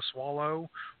pill to swallow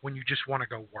when you just want to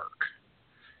go work.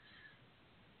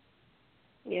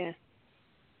 Yeah.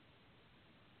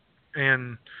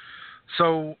 And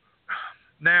so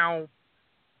now,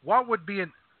 what would be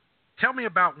tell me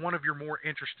about one of your more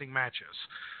interesting matches,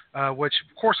 which,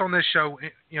 of course, on this show,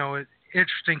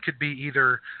 interesting could be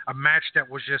either a match that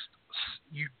was just,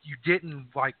 you didn't,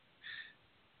 like,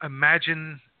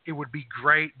 imagine it would be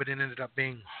great, but it ended up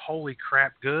being holy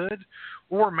crap good,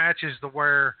 or matches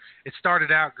where it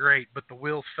started out great, but the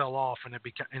wheels fell off and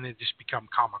it just become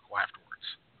comical afterwards.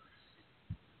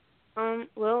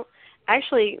 Well,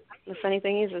 actually, the funny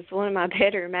thing is one of my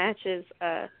better matches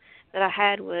that I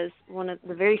had was one of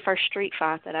the very first street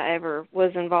fight that I ever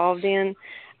was involved in.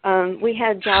 We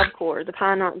had Job Corps, the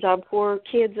Pine Mountain Job Corps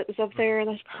kids that was up there.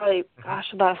 There's probably,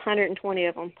 about 120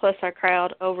 of them, plus our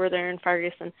crowd over there in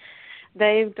Ferguson.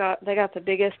 They got the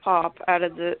biggest pop out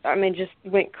of just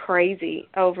went crazy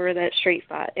over that street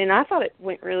fight. And I thought it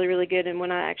went really, really good. And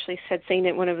when I actually had seen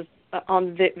it when it was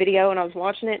on video and I was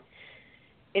watching it,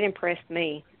 it impressed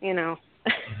me,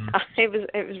 Mm-hmm.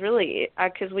 It was really,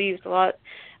 because we used a lot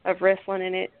of wrestling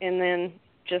in it, and then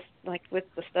just like with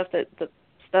the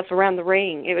stuff around the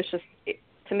ring, it was just,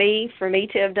 for me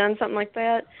to have done something like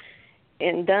that,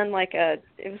 and done it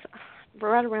was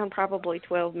right around probably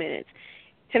 12 minutes.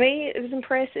 To me, it was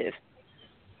impressive.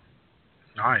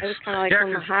 Nice. It was kind of like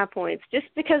one of the high points, just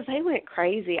because they went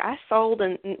crazy. I sold,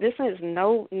 and this is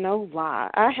no lie,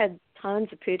 I had tons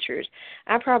of pictures.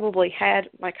 I probably had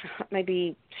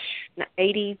maybe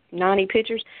 80, 90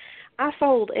 pictures. I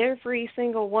sold every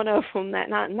single one of them that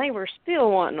night, and they were still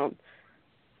wanting them.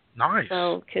 Nice.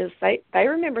 So, because they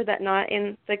remember that night,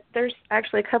 and there's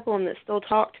actually a couple of them that still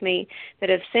talk to me that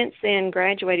have since then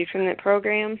graduated from that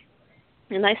program,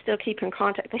 and they still keep in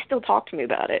contact. They still talk to me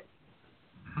about it.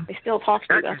 Mm-hmm. They still talk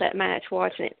to me about that match,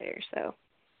 watching it there. So,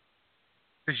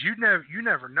 because you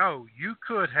never know, you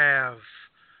could have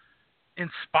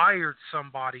inspired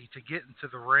somebody to get into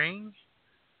the ring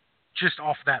just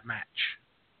off that match.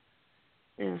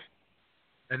 Yeah.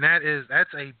 And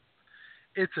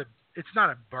it's not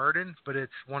a burden, but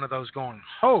it's one of those going,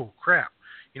 oh crap.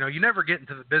 You never get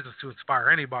into the business to inspire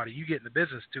anybody. You get in the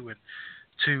business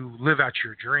to live out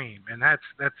your dream. And that's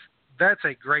that's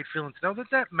a great feeling to know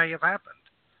that may have happened.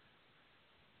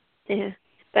 Yeah.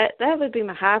 That would be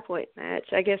my high point match.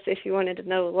 I guess if you wanted to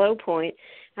know a low point,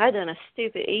 I'd done a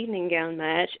stupid evening gown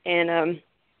match, and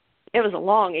it was a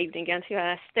long evening gown too.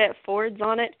 I stepped forwards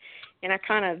on it, and I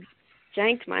kind of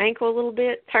janked my ankle a little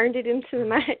bit, turned it into the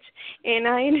match, and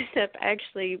I ended up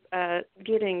actually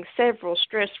getting several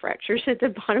stress fractures at the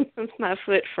bottom of my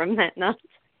foot from that night.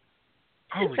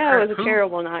 Holy that crap. was a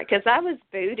terrible night because I was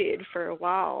booted for a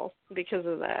while because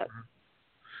of that.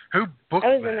 Who booked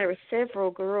I was that? in there with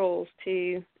several girls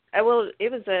too. Well,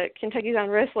 it was a Kentucky Gown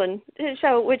Wrestling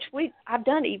show, which I've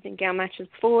done evening gown matches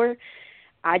before.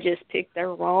 I just picked the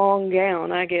wrong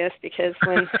gown, I guess, because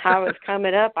when I was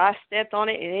coming up, I stepped on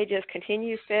it, and it just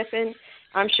continued stepping.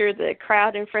 I'm sure the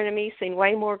crowd in front of me seen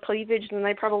way more cleavage than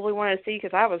they probably wanted to see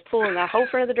because I was pulling the whole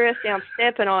front of the dress down,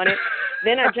 stepping on it.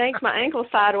 Then I janked my ankle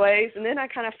sideways, and then I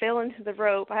kind of fell into the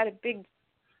rope. I had a big,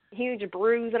 huge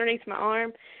bruise underneath my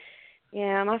arm.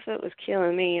 Yeah, my foot was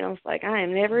killing me. I was like, I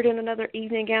am never doing another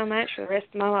evening gown match for the rest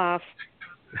of my life.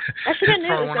 I should have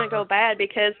knew it was going to go bad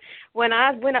because when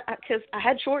I went, because I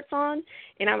had shorts on,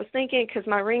 and I was thinking, because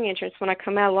my ring entrance, when I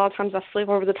come out, a lot of times I slip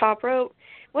over the top rope.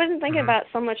 Wasn't thinking about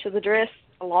so much of the dress,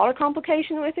 a lot of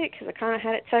complication with it, because I kind of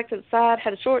had it tucked to the side,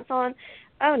 had the shorts on.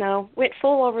 Oh, no, went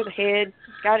full over the head,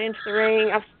 got into the ring.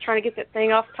 I was trying to get that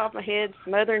thing off the top of my head,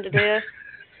 smothering to death.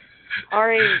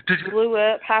 Already blew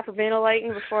up,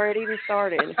 hyperventilating before it even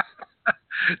started.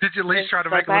 Did you at least try to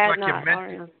make it look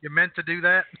like you meant to do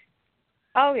that?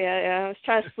 Oh, yeah. I was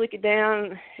trying to slick it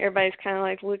down. Everybody's kind of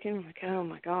like looking, like, oh,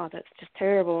 my God, that's just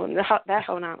terrible. And that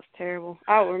whole night was terrible.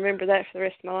 I will remember that for the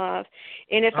rest of my life.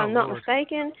 And if I'm not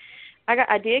mistaken,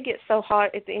 I did get so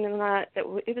hot at the end of the night that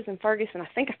it was in Ferguson. I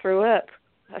think I threw up.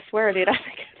 I swear I did. I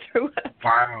think I threw up.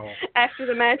 Wow. After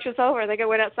the match was over, I think I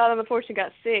went outside on the porch and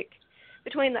got sick.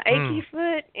 Between the achy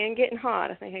foot and getting hot,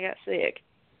 I think I got sick.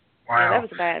 Wow. Yeah, that was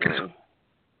a bad one.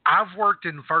 I've worked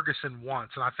in Ferguson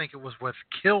once, and I think it was with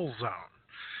Killzone.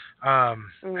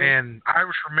 And I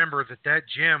just remember that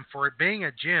gym, for it being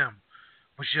a gym,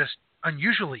 was just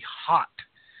unusually hot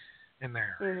in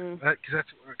there.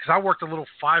 Because I worked a little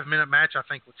 5-minute match, I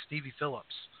think, with Stevie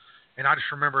Phillips. And I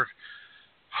just remember,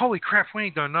 holy crap, we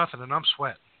ain't done nothing, and I'm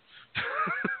sweating.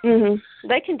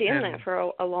 They condemned that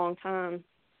for a long time.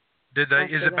 Did they?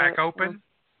 Is it back open?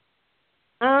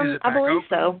 I believe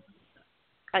so.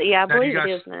 Yeah, I believe it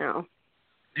is now.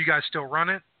 Do you guys still run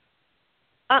it?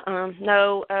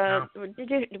 No.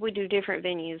 We do different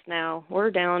venues now.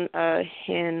 We're down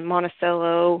in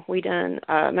Monticello. We done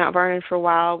Mount Vernon for a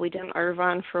while. We done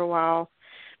Irvine for a while.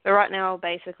 But right now,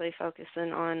 basically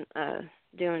focusing on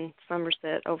doing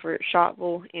Somerset over at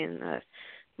Shotville and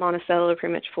Monticello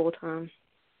pretty much full time.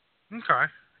 Okay.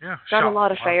 Yeah. Got a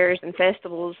lot of fairs and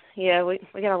festivals. Yeah, we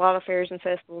got a lot of fairs and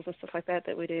festivals and stuff like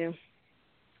that we do.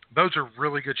 Those are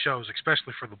really good shows,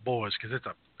 especially for the boys, because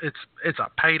it's a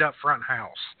paid up front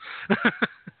house.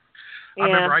 I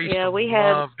remember I used to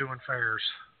love doing fairs.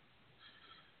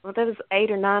 Well, there was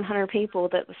 800 or 900 people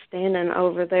that was standing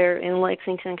over there in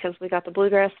Lexington because we got the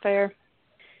Bluegrass Fair.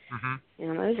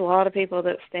 There's a lot of people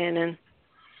that were standing.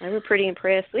 They were pretty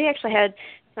impressed. We actually had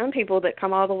some people that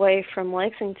come all the way from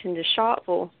Lexington to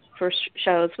Shotville for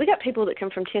shows. We got people that come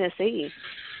from Tennessee.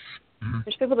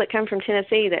 There's people that come from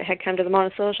Tennessee that had come to the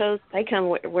Monticello shows. They come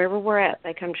wherever we're at.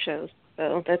 They come to shows.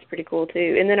 So that's pretty cool,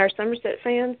 too. And then our Somerset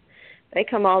fans, they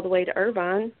come all the way to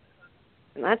Irvine.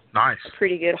 And that's nice. A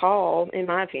pretty good haul, in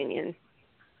my opinion.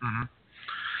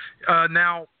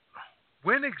 Now,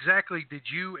 when exactly did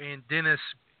you and Dennis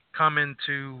come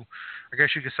into, I guess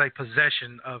you could say,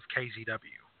 possession of KZW?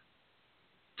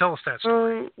 Tell us that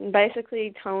story.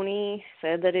 Basically, Tony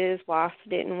said that his wife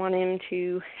didn't want him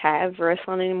to have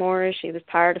wrestling anymore. She was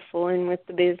tired of fooling with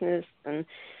the business and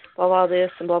blah, blah, this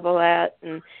and blah, blah, that.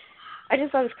 And I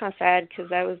just thought it was kind of sad because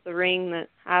that was the ring that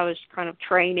I was kind of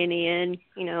training in,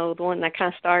 the one that I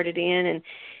kind of started in. And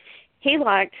he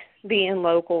liked being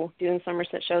local, doing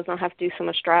Somerset shows, not have to do so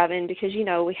much driving because,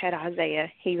 we had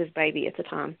Isaiah. He was baby at the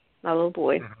time, my little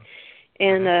boy.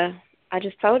 And I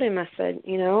just told him, I said,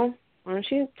 why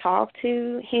don't you talk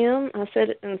to him? I said,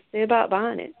 and see about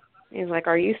buying it. He's like,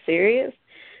 are you serious?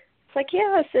 It's like,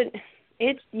 yeah. I said,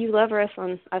 you love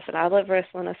wrestling. I said, I love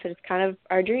wrestling. I said, it's kind of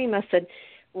our dream. I said,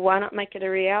 why not make it a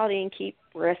reality and keep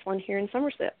wrestling here in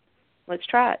Somerset? Let's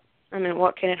try it. I mean,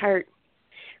 what can it hurt?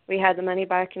 We had the money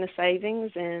back in the savings,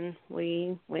 and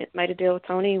we made a deal with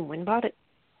Tony and went and bought it.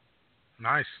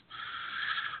 Nice.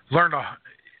 Learned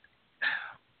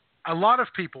a lot of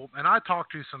people, and I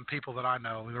talk to some people that I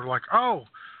know, and they're like, oh,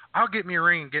 I'll get me a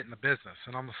ring and get in the business.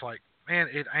 And I'm just like, man,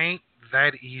 it ain't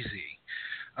that easy.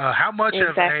 How much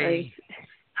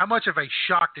how much of a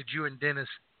shock did you and Dennis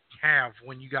have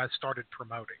when you guys started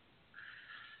promoting?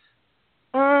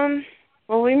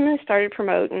 Well, when we started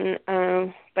promoting,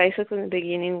 basically in the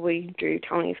beginning we drew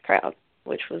Tony's crowd,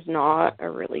 which was not a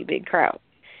really big crowd.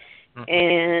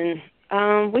 And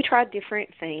we tried different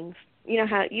things. You know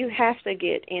how you have to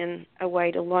get in a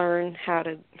way to learn how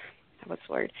to, what's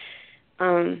the word?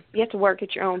 You have to work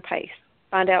at your own pace.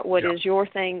 Find out what is your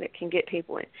thing that can get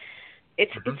people in. It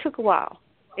took a while.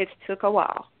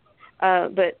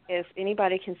 But if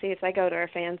anybody can see, if they go to our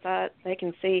fan site, they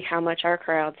can see how much our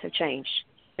crowds have changed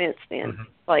since then.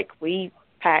 Like, we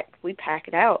pack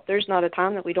it out. There's not a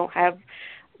time that we don't have,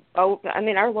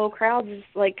 our low crowds is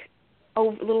like a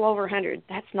little over 100.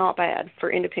 That's not bad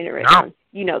for independent wrestling. No.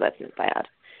 You know that's not bad.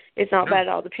 It's not bad at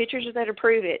all. The pictures are there to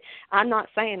prove it. I'm not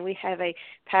saying we have a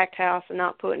packed house and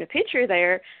not putting a picture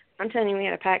there. I'm telling you we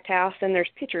had a packed house and there's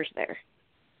pictures there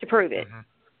to prove it.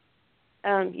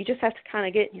 You just have to kind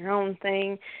of get in your own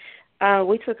thing.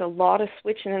 We took a lot of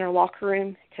switching in our locker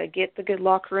room to get the good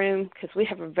locker room, because we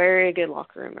have a very good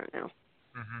locker room right now,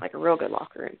 like a real good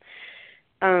locker room.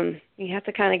 You have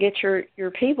to kind of get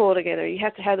your people together. You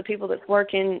have to have the people that's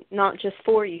working not just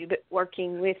for you, but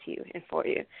working with you and for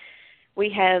you.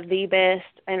 We have the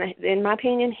best, and in my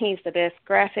opinion, he's the best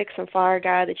graphics and flyer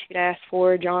guy that you could ask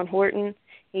for, John Horton.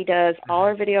 He does all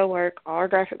our video work, all our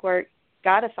graphic work.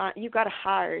 You got to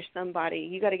hire somebody.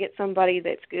 You got to get somebody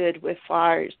that's good with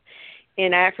flyers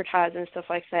and advertising and stuff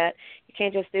like that. You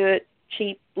can't just do it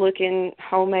cheap looking,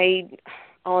 homemade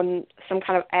on some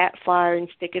kind of ad flyer and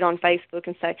stick it on Facebook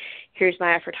and say, here's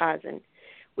my advertising.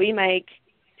 We make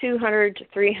 200 to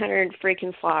 300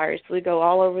 freaking flyers. We go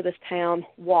all over this town,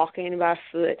 walking by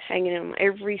foot, hanging them in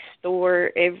every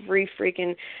store, every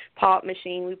freaking pop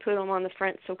machine. We put them on the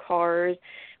fronts of cars.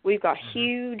 We've got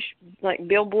huge, like,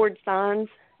 billboard signs,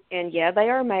 and, yeah, they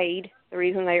are made. The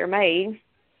reason they are made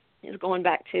is going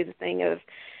back to the thing of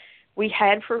we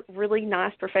had for really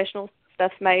nice professional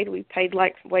stuff made. We paid,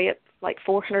 way up,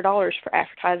 $400 for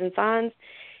advertising signs.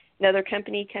 Another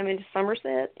company came into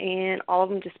Somerset, and all of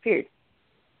them disappeared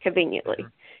conveniently.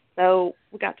 So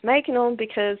we got to making them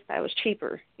because that was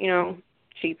cheaper, and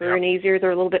easier.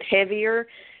 They're a little bit heavier.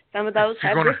 Some of those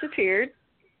have disappeared.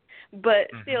 But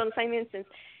still, in the same instance,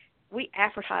 we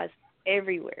advertise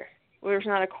everywhere. There's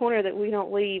not a corner that we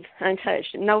don't leave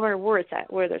untouched. No matter where it's at,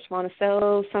 whether it's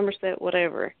Monticello, Somerset,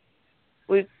 whatever.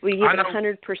 We give it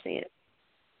 100%.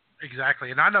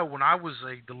 Exactly. And I know when I was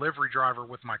a delivery driver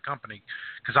with my company,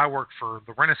 because I worked for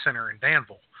the Rent-A-Center in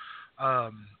Danville,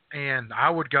 and I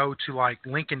would go to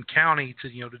Lincoln County to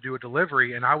do a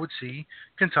delivery, and I would see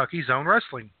Kentucky's Own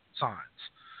Wrestling signs.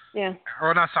 Yeah.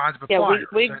 Or not signs, but flyers.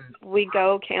 We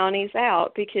go counties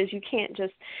out, because you can't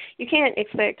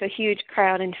expect a huge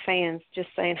crowd and fans just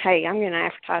saying, hey, I'm going to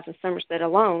advertise in Somerset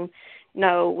alone.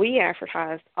 No, we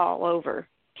advertise all over,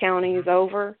 counties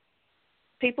over.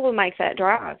 People will make that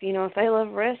drive. If they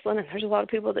love wrestling, and there's a lot of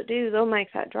people that do, they'll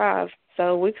make that drive.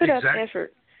 So we put up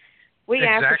effort. We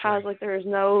advertise like there is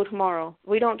no tomorrow.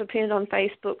 We don't depend on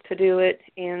Facebook to do it.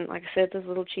 And like I said, those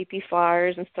little cheapy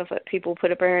flyers and stuff that people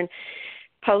put up there and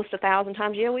post 1,000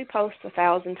 times. Yeah, we post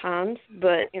 1,000 times,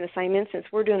 but in the same instance,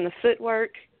 we're doing the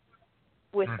footwork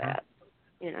with that,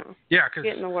 Yeah,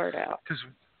 getting the word out. Because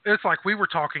it's like we were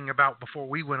talking about before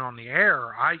we went on the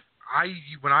air.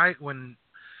 When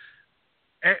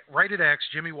Rated X,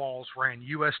 Jimmy Walls ran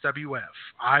USWF,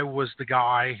 I was the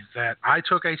guy that I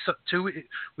took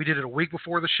we did it a week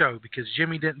before the show, because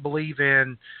Jimmy didn't believe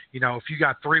in, if you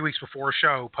got 3 weeks before a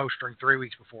show, postering 3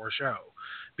 weeks before a show,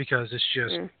 because it's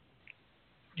just,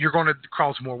 you're going to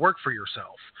cause more work for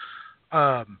yourself.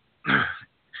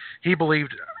 He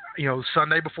believed,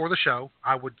 Sunday before the show,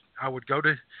 after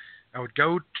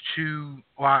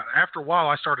a while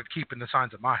I started keeping the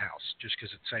signs at my house just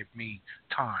because it saved me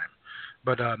time.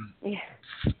 But on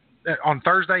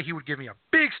Thursday, he would give me a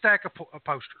big stack of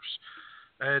posters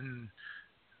and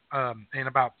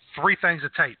about 3 things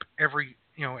of tape every,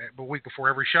 a week before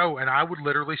every show. And I would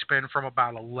literally spend from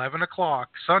about 11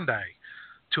 o'clock Sunday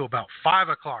to about 5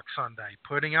 o'clock Sunday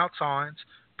putting out signs,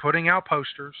 putting out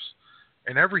posters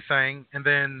and everything. And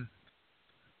then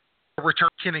return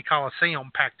Kenny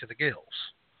Coliseum packed to the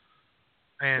gills.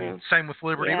 And same with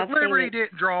Liberty. Yeah, Liberty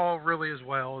didn't draw really as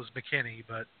well as McKinney,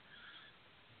 but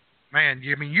man,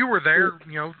 you were there.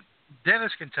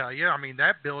 Dennis can tell you.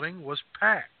 That building was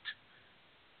packed.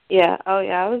 Yeah. Oh,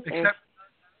 yeah. I was there.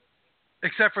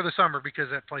 Except for the summer,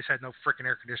 because that place had no freaking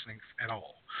air conditioning at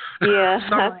all. Yeah.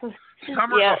 Summer's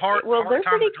a hard they're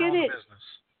time pretty to draw good the at business.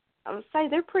 I would say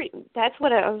they're pretty. That's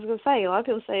what I was going to say. A lot of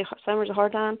people say summer's a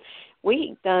hard time.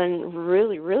 we done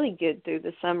really, really good through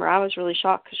the summer. I was really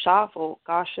shocked because Shuffle,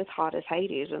 gosh, it's hot as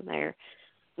Hades in there.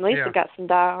 At least we got some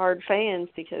diehard fans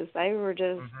because they were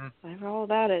just, they were all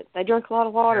about it. They drank a lot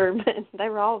of water, but they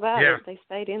were all about it. They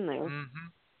stayed in there.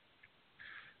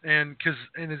 And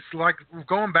it's like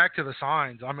going back to the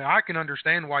signs. I mean, I can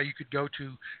understand why you could go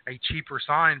to a cheaper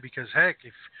sign because heck,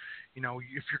 if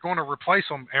you're going to replace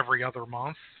them every other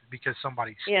month because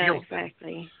somebody steals them.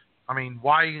 I mean,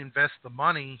 why invest the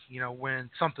money, when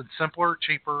something simpler,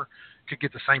 cheaper could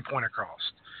get the same point across?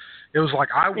 It was like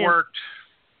I worked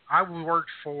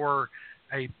for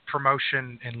a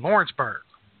promotion in Lawrenceburg,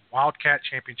 Wildcat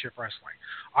Championship Wrestling.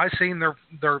 I seen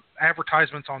their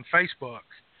advertisements on Facebook,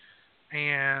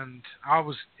 and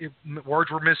words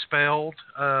were misspelled.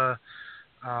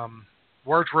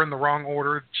 Words were in the wrong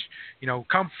order.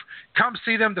 Come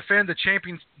see them defend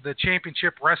the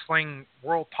championship wrestling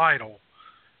world title.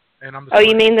 And I'm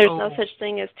you mean there's no such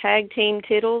thing as tag team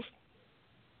titles?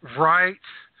 Right.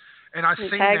 And I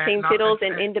seen tag that. Team titles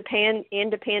and independent.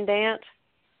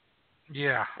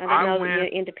 Yeah. I know that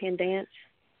independent.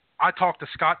 I talked to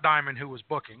Scott Diamond, who was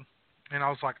booking, and I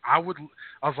was like,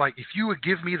 if you would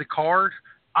give me the card,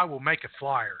 I will make a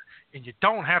flyer, and you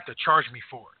don't have to charge me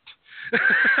for it.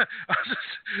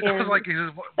 I was like,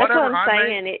 that's what I'm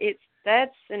saying.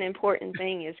 That's an important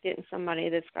thing is getting somebody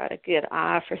that's got a good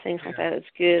eye for things like that. That's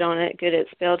good on it, good at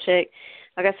spell check.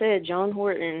 Like I said, John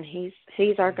Horton,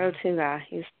 he's our go-to guy.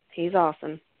 He's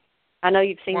awesome. I know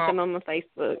you've seen some of them on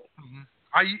Facebook.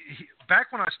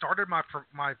 Back when I started my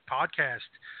podcast,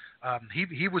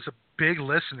 he was a big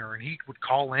listener, and he would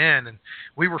call in, and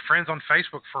we were friends on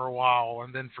Facebook for a while,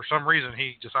 and then for some reason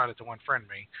he decided to unfriend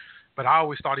me. But I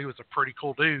always thought he was a pretty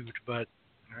cool dude, but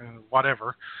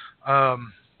whatever.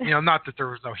 Not that there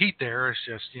was no heat there. It's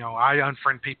just, I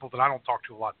unfriend people that I don't talk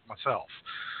to a lot myself.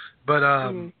 But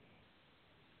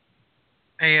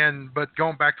but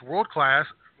going back to world class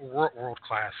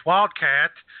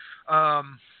Wildcat.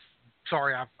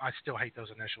 Sorry, I still hate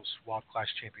those initials. Wildcat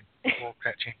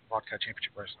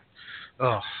Championship Wrestling.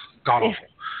 Oh, god awful.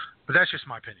 But that's just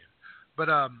my opinion. But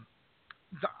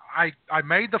I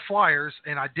made the flyers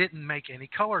and I didn't make any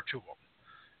color to them.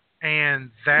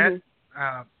 And that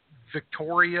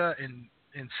Victoria and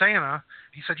Santa,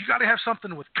 he said, you got to have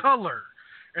something with color.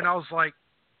 And I was like,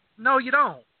 no, you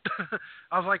don't.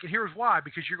 I was like, and here's why,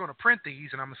 because you're going to print these,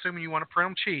 and I'm assuming you want to print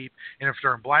them cheap, and if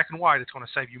they're in black and white, it's going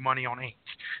to save you money on ink.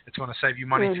 It's going to save you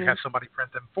money to have somebody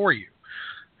print them for you.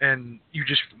 And you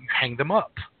just hang them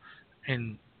up.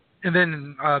 And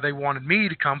then they wanted me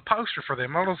to come poster for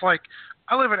them. I was like,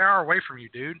 I live an hour away from you,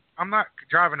 dude. I'm not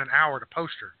driving an hour to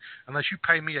poster unless you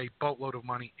pay me a boatload of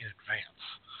money in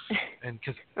advance. And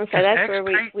that's where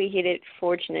we hit it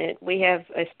fortunate. We have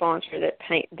a sponsor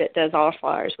that does all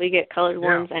flyers. We get colored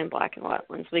ones and black and white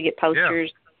ones. We get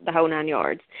posters, the whole 9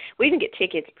 yards. We even get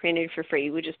tickets printed for free.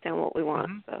 We just tell them what we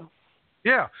want. So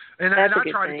and I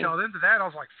try to tell them that. I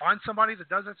was like, find somebody that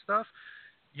does that stuff.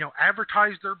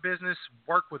 Advertise their business,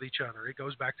 work with each other. It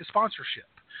goes back to sponsorship.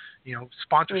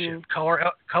 Sponsorship,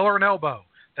 Color and Elbow.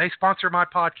 They sponsor my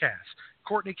podcast.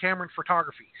 Courtney Cameron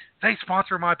Photography. They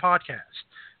sponsor my podcast.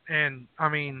 And, I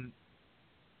mean,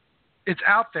 it's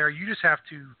out there. You just have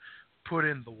to put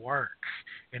in the work.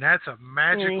 And that's a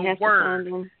magical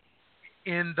word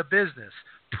in the business.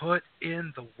 Put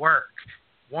in the work.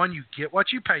 One, you get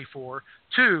what you pay for.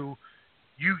 Two,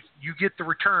 you get the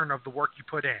return of the work you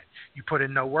put in. You put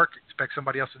in no work, expect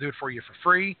somebody else to do it for you for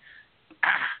free.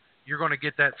 You're going to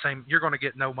get you're going to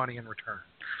get no money in return.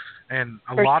 And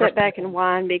sit back and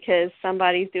whine because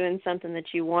somebody's doing something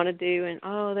that you want to do, and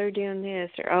they're doing this,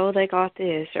 or they got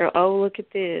this, or look at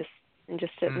this, and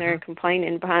just sitting there and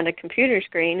complaining behind a computer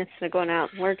screen instead of going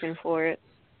out and working for it.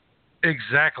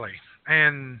 Exactly,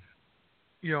 and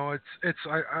it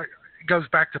goes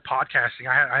back to podcasting.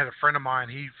 I had a friend of mine.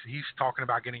 He's talking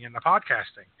about getting into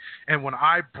podcasting, and when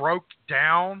I broke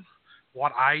down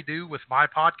what I do with my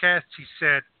podcast, he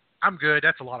said, "I'm good.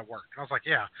 That's a lot of work." And I was like,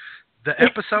 "Yeah." The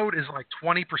episode is like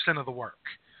 20% of the work,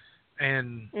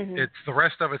 and it's the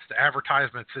rest of it's the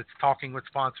advertisements. It's talking with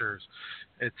sponsors.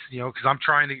 It's because I'm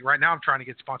trying to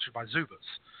get sponsored by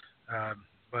Zubas,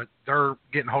 but they're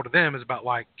getting hold of them is about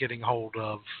like getting hold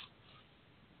of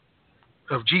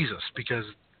Jesus because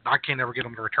I can't ever get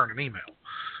them to return an email.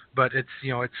 But it's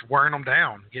it's wearing them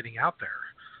down, getting out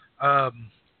there.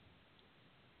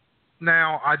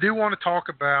 Now I do want to talk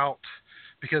about.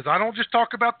 Because I don't just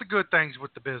talk about the good things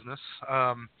with the business.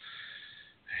 And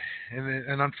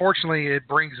unfortunately, it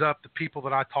brings up the people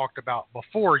that I talked about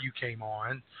before you came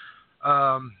on.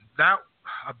 That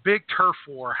a big turf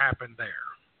war happened there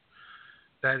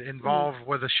that involved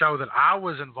with a show that I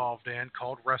was involved in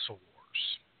called Wrestle War.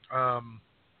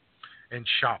 in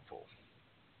Shopville.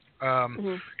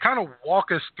 Kind of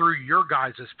walk us through your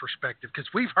guys' perspective, because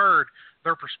we've heard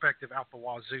their perspective out the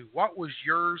wazoo. What was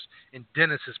yours and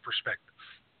Dennis's perspective?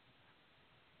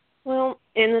 Well,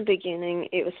 in the beginning,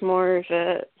 it was more of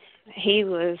he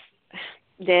was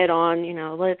dead on,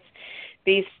 let's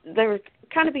be, they were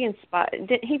kind of being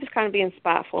he was kind of being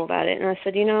spiteful about it. And I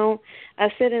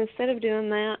said, instead of doing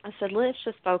that, I said, let's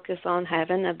just focus on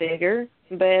having a bigger,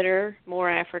 better, more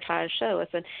advertised show.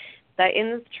 I said,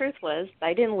 and the truth was,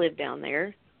 they didn't live down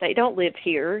there. They don't live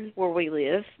here where we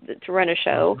live to run a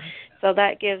show. So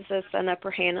that gives us an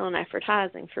upper hand on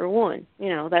advertising, for one.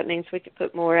 That means we could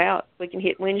put more out. We can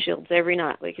hit windshields every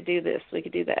night. We could do this. We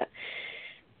could do that.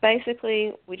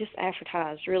 Basically, we just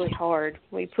advertised really hard.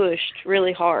 We pushed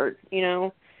really hard,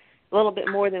 a little bit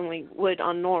more than we would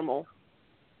on normal.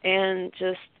 And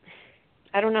just,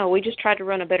 I don't know, we just tried to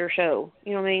run a better show.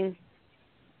 You know what I mean?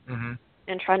 Mm-hmm.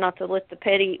 And try not to let the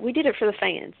petty. We did it for the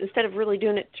fans instead of really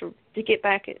doing it to get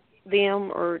back at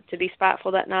them or to be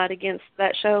spiteful that night against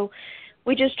that show.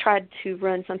 We just tried to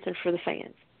run something for the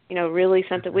fans. Really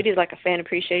something. We did like a fan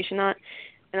appreciation night,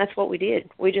 and that's what we did.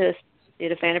 We just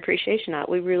did a fan appreciation night.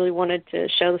 We really wanted to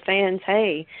show the fans,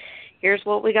 hey, here's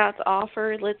what we got to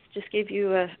offer. Let's just give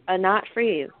you a night for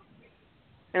you.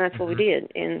 And that's what we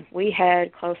did. And we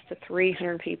had close to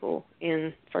 300 people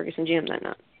in Ferguson Gym that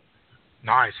night.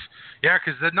 Nice. Yeah,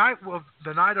 because the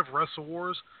night of Wrestle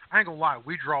Wars, I ain't gonna lie,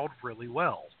 we drawed really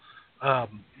well. But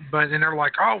then they're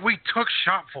like, oh, we took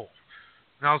Shopful.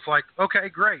 And I was like, okay,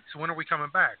 great. So when are we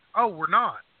coming back? Oh, we're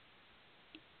not.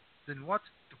 Then what's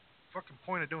the fucking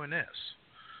point of doing this?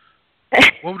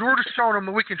 Well, we're just showing them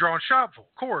that we can draw in Shopful.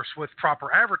 Of course, with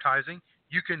proper advertising,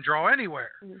 you can draw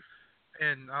anywhere.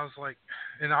 And I was like,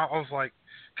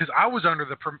 because I was under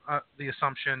the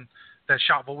assumption that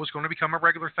Shopville was going to become a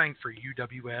regular thing for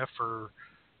UWF,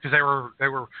 because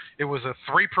it was a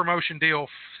 3 promotion deal,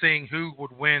 seeing who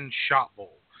would win Shopville,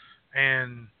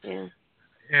 and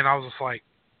I was just like,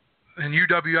 and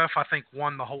UWF I think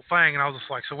won the whole thing, and I was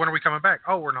just like, so when are we coming back?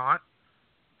 Oh, we're not.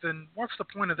 Then what's the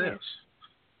point of this?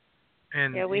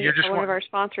 And one of our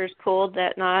sponsors pulled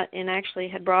that night and actually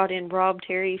had brought in Rob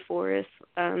Terry for us.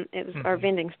 It was our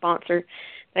vending sponsor.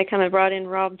 They kind of brought in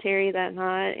Rob Terry that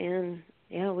night, and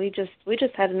we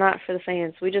just had a night for the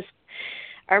fans.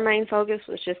 Our main focus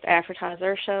was just advertise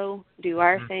our show, do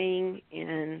our thing,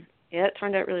 and it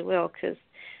turned out really well because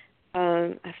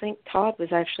I think Todd was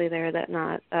actually there that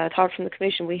night. Todd from the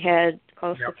commission. We had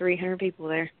close to 300 people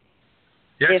there.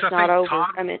 Yes, if not over.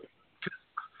 Todd,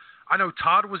 I know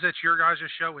Todd was at your guys'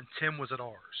 show and Tim was at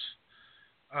ours.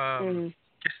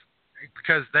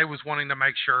 Because they was wanting to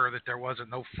make sure that there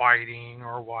wasn't no fighting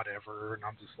or whatever, and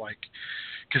I'm just like,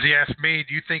 because he asked me,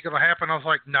 do you think it'll happen? I was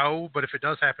like, no, but if it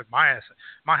does happen, my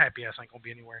happy ass ain't gonna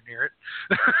be anywhere near it.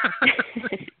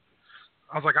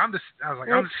 I'm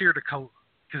just here to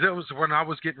because it was when I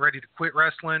was getting ready to quit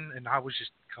wrestling, and I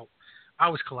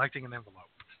was collecting an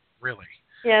envelope, really.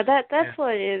 Yeah, that's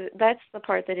what it is. That's the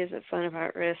part that isn't fun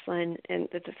about wrestling, and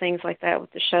the things like that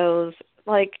with the shows.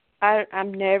 Like, I've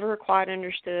never quite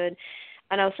understood.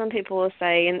 I know some people will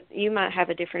say, and you might have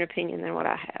a different opinion than what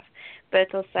I have, but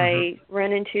they'll say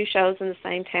running 2 shows in the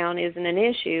same town isn't an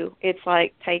issue. It's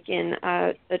like taking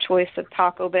a choice of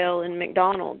Taco Bell and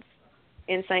McDonald's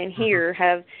and saying, here,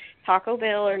 have Taco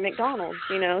Bell or McDonald's.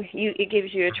 It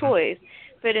gives you a choice.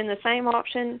 But in the same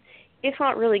option, it's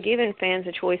not really giving fans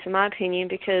a choice, in my opinion,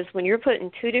 because when you're putting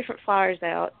 2 different flyers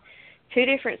out, 2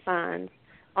 different signs,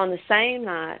 on the same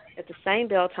night, at the same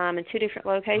bell time, in 2 different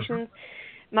locations,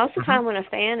 most of the time when a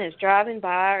fan is driving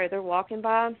by or they're walking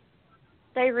by,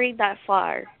 they read that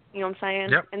flyer, you know what I'm saying?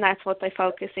 Yep. And that's what they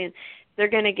focus in. They're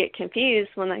going to get confused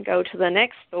when they go to the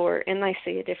next store and they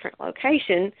see a different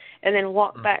location and then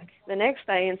walk back the next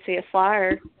day and see a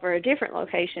flyer for a different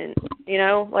location,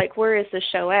 like where is the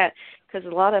show at? Because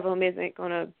a lot of them isn't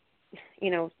going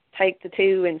to, take the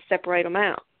 2 and separate them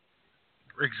out.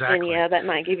 Exactly. And that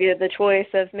might give you the choice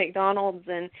of McDonald's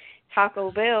and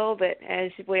Taco Bell, but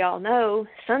as we all know,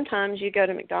 sometimes you go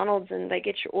to McDonald's and they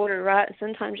get your order right, and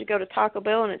sometimes you go to Taco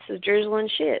Bell and it says drizzling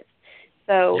shit.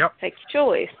 So take your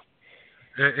choice.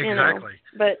 Exactly.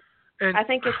 But I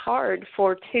think it's hard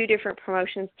for 2 different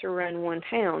promotions to run one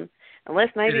town, unless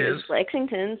maybe it's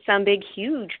Lexington, some big,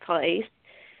 huge place.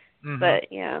 But,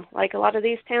 like a lot of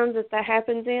these towns that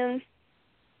happens in,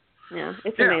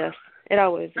 it's a mess. It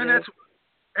always is.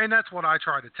 And that's what I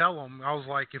try to tell them. I was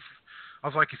like,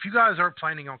 if you guys aren't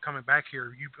planning on coming back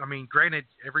here, granted,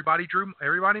 everybody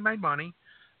made money.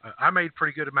 I made a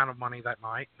pretty good amount of money that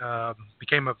night.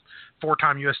 Became a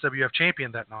 4-time USWF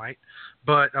champion that night.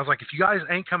 But I was like, if you guys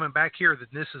ain't coming back here, then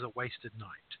this is a wasted night.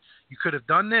 You could have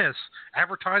done this,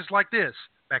 advertised like this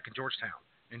back in Georgetown,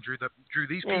 and drew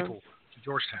these people to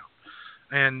Georgetown.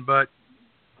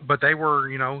 But they were,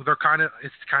 they're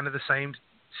it's kind of the same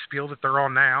spiel that they're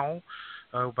on now.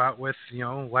 About with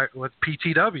with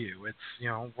PTW, it's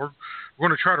we're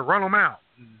going to try to run them out.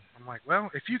 And I'm like,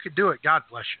 well, if you could do it, God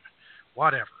bless you.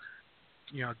 Whatever,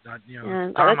 that's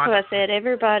what I said.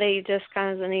 Everybody just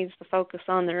kind of needs to focus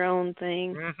on their own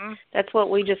thing. Mm-hmm. That's what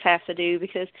we just have to do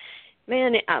because,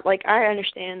 man, I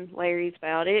understand Larry's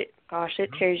about it. Gosh, it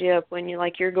tears you up when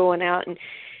you're going out and,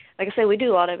 like I said, we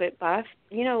do a lot of it by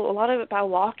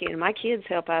walking. My kids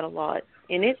help out a lot,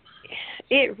 and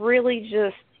it really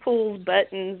just pulls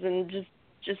buttons and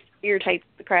just irritates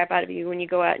the crap out of you when you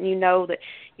go out and you know that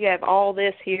you have all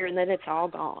this here and then it's all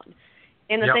gone.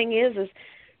 And the thing is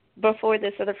before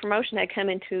this other promotion had come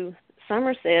into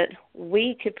Somerset,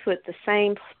 we could put the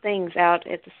same things out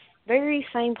at the very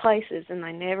same places and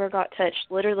they never got touched.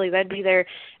 Literally, they'd be there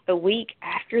a week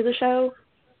after the show.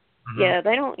 Mm-hmm. Yeah,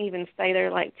 they don't even stay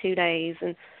there like 2 days.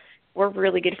 And we're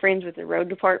really good friends with the road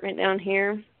department down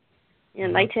here.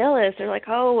 And they tell us, they're like,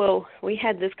 oh, well, we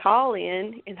had this call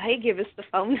in, and they give us the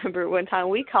phone number one time.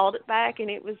 We called it back, and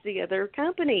it was the other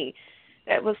company.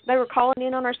 They were calling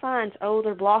in on our signs. Oh,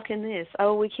 they're blocking this.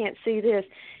 Oh, we can't see this.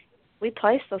 We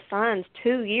placed those signs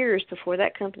 2 years before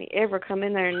that company ever come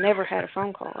in there and never had a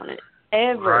phone call on it,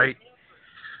 ever. Right.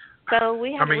 So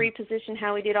we had to reposition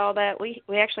how we did all that. We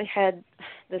actually had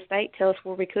the state tell us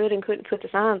where we could and couldn't put the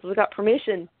signs. We got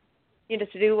permission,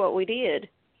 to do what we did.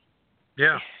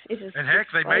 Yeah, and heck,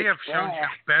 they may have shown you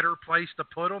a better place to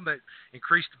put them that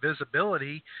increased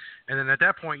visibility, and then at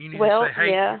that point you need to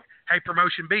say, hey,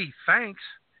 Promotion B, thanks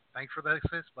for the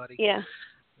assist, buddy. Yeah.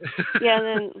 Yeah,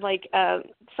 and then,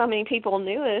 so many people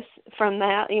knew us from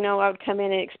that. I would come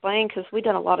in and explain because we'd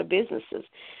done a lot of businesses.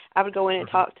 I would go in and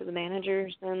talk to the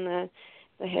managers and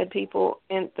the head people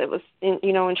and that was,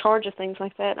 in charge of things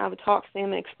like that. And I would talk to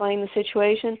them and explain the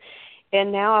situation. And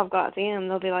now I've got them.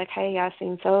 They'll be like, hey, I've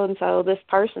seen so-and-so, this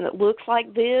person that looks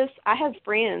like this. I have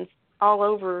friends all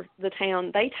over the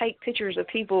town. They take pictures of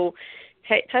people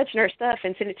touching our stuff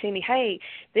and send it to me. Hey,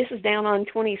 this is down on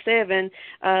 27.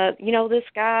 This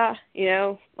guy,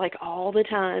 all the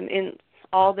time. And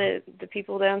all the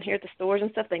people down here at the stores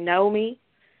and stuff, they know me.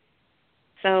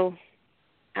 So,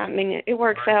 it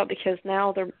works out because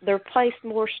now they're placed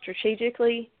more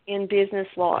strategically in business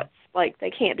lots. Like, they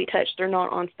can't be touched. They're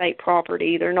not on state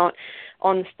property. They're not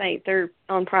on the state. They're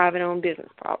on private-owned business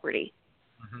property.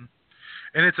 Mm-hmm.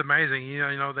 And it's amazing.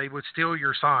 They would steal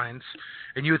your signs,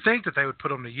 and you would think that they would put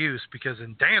them to use because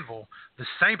in Danville, the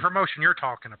same promotion you're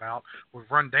talking about would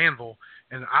run Danville,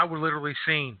 and I would literally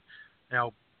seen,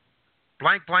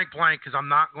 blank, blank, blank, because I'm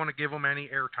not going to give them any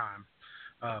airtime.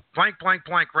 Blank, blank,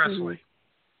 blank wrestling.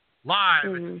 Live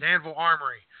at the Danville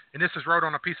Armory. And this is wrote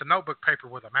on a piece of notebook paper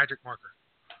with a magic marker.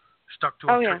 Stuck to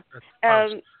a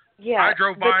post. I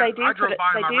drove by. They do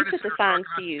put the signs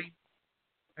to use.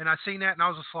 And I seen that, and I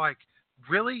was just like,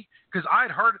 really? Because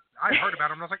I'd heard about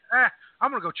them, and I was like,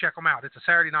 I'm going to go check them out. It's a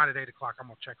Saturday night at 8 o'clock. I'm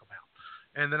going to check them out.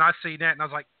 And then I seen that, and I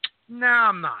was like, no,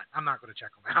 I'm not. I'm not going to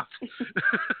check them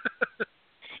out.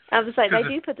 I was like, they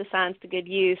do put the signs to good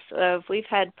use. We've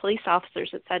had police officers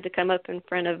that's had to come up in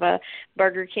front of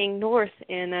Burger King North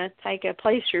and take a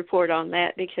police report on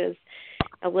that because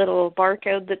a little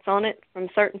barcode that's on it from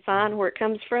a certain sign where it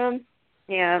comes from,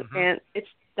 and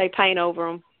they paint over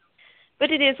them.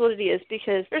 But it is what it is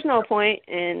because there's no point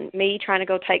in me trying to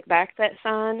go take back that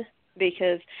sign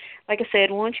because, like I said,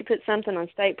 once you put something on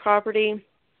state property,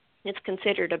 it's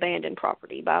considered abandoned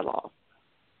property by law.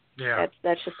 Yeah.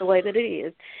 That's just the way that it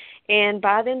is. And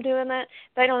by them doing that,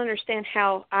 they don't understand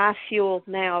how I feel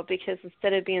now because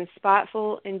instead of being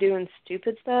spiteful and doing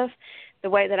stupid stuff, the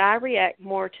way that I react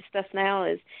more to stuff now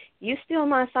is, you steal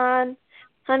my sign,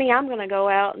 honey, I'm going to go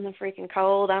out in the freaking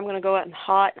cold. I'm going to go out in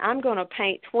hot. I'm going to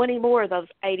paint 20 more of those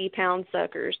 80-pound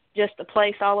suckers just to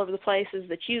place all over the places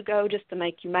that you go just to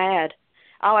make you mad.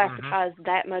 I'll advertise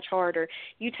that much harder.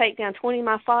 You take down 20 of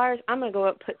my flyers, I'm going to go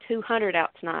up and put 200 out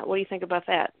tonight. What do you think about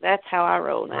that? That's how I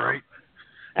roll now. Right.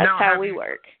 That's how we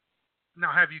work.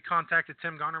 Now, have you contacted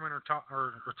Tim Gunnerman or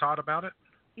Todd about it?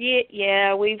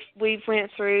 Yeah, we've went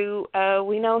through.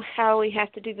 We know how we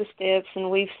have to do the steps,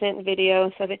 and we've sent video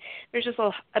and stuff. There's just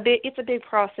a bit. It's a big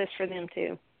process for them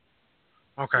too.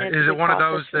 Okay, is it one of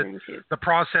those that the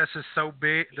process is so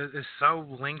big, that is so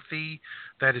lengthy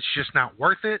that it's just not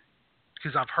worth it?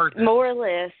 Because I've heard that. More or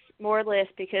less, more or less,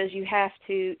 because you have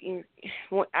to,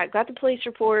 I got the police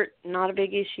report, not a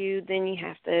big issue. Then you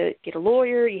have to get a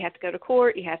lawyer, you have to go to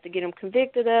court, you have to get them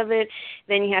convicted of it.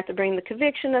 Then you have to bring the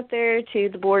conviction up there to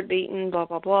the board meeting, blah,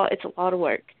 blah, blah. It's a lot of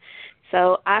work.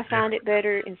 So I find it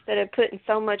better, instead of putting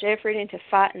so much effort into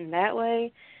fighting that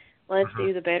way, let's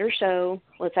do the better show.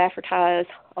 Let's advertise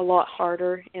a lot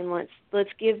harder, and let's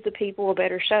give the people a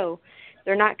better show.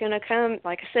 They're not going to come,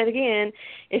 like I said again,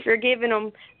 if you're giving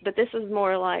them, but this is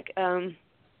more like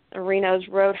Reno's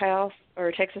Roadhouse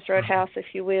or Texas Roadhouse, if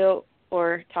you will,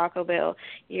 or Taco Bell.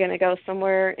 You're going to go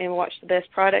somewhere and watch the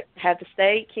best product, have the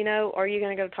steak, or you're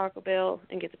going to go to Taco Bell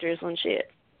and get the drizzling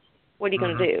shit. What are you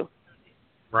going to do?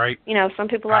 Right. Some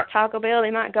people like Taco Bell, they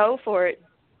might go for it,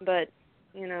 but,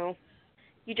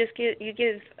 you just give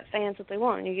fans what they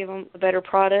want. You give them a better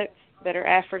product, better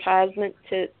advertisement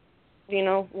to,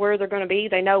 where they're going to be.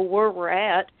 They know where we're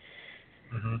at.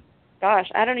 Gosh,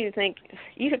 I don't even think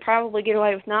you could probably get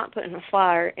away with not putting a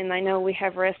flyer, and they know we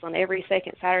have wrestling every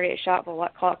second Saturday at Shotville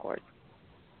like clockwork.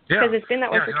 Yeah, because it's been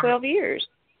that way for 12 years.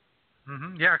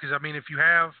 Yeah, because if you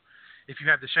have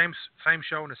the same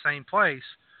show in the same place,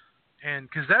 and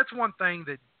because that's one thing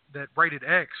that Rated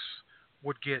X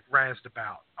would get razzed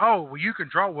about. Oh, well, you can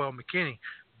draw well McKinney,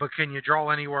 but can you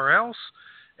draw anywhere else?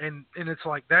 And it's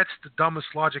like, that's the dumbest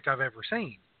logic I've ever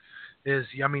seen. Is,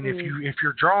 if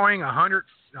you're drawing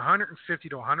 150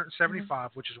 to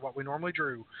 175, which is what we normally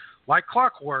drew, like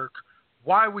clockwork,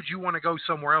 why would you want to go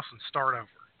somewhere else and start over?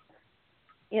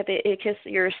 Yeah, because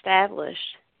you're established.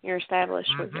 You're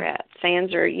established with that.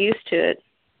 Fans are used to it,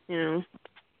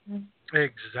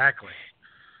 Exactly.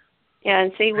 Yeah,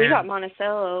 and see, we got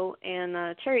Monticello,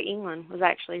 and Terry England was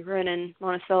actually running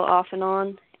Monticello off and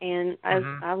on. And as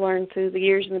I learned through the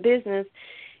years in the business,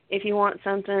 if you want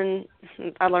something,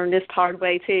 I learned this hard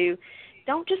way too,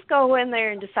 don't just go in there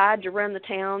and decide to run the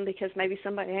town because maybe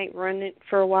somebody ain't run it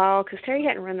for a while, because Terry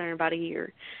hadn't run there in about a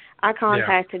year. I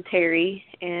contacted Terry,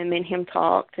 and me and him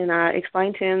talked, and I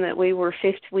explained to him that we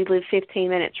lived 15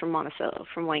 minutes from Monticello,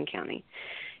 from Wayne County.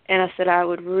 And I said, I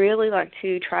would really like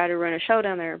to try to run a show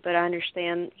down there, but I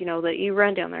understand, that you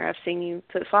run down there. I've seen you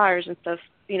put flyers and stuff,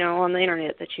 on the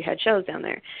internet that you had shows down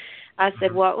there. I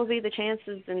said, what would be the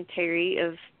chances, then, Terry,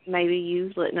 of maybe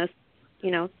you letting us,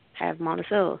 have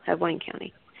Monticello, have Wayne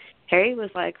County? Terry was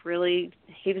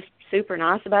he was super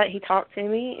nice about it. He talked to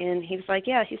me, and he was like,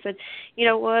 yeah. He said, you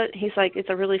know what? He's like, it's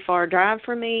a really far drive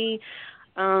for me,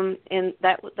 and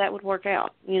that would work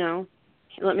out,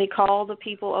 Let me call the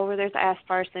people over there at the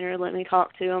Aspire Center. Let me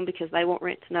talk to them, because they won't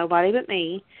rent to nobody but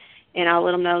me. And I'll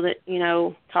let them know that,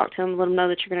 talk to them, let them know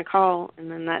that you're going to call. And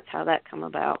then that's how that come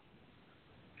about.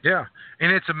 Yeah.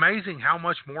 And it's amazing how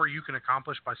much more you can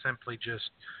accomplish by simply just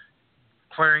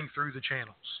clearing through the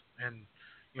channels and,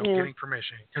 getting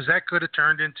permission. Because that could have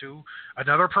turned into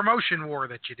another promotion war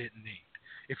that you didn't need.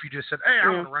 If you just said, hey, I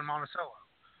want to run Monticello.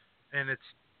 And it's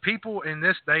people in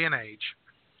this day and age,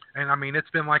 and it's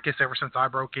been like this ever since I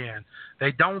broke in.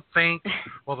 They don't think,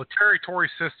 well, the territory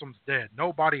system's dead.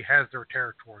 Nobody has their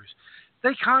territories.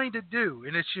 They kind of do,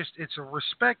 and it's a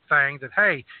respect thing that,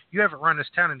 hey, you haven't run this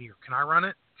town in a year. Can I run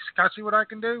it? Can I see what I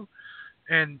can do?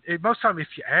 And most time, if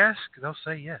you ask, they'll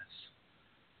say yes.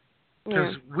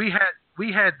 Because we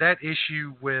had that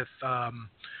issue with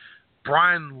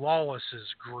Brian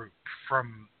Lawless's group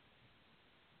from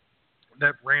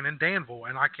that ran in Danville,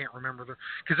 and I can't remember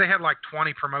because they had like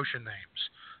 20 promotion names.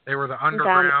 They were the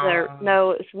Underground.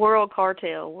 No, it's World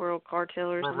Cartel or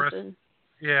something.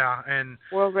 Yeah, and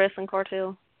World Wrestling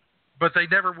Cartel. But they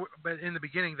never. But in the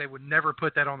beginning, they would never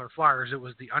put that on their flyers. It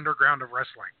was the Underground of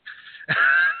Wrestling,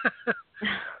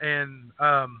 and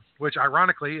which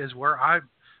ironically is where I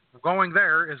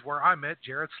met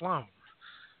Jared Sloan,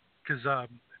 because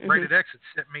Rated X had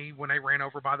sent me when they ran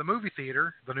over by the new movie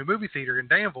theater in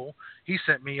Danville. He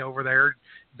sent me over there,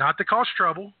 not to cause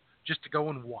trouble, just to go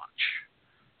and watch,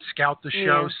 scout the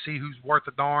show, see who's worth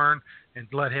a darn, and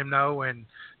let him know. And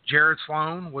Jared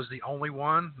Sloan was the only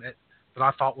one that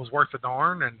I thought was worth a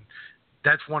darn, and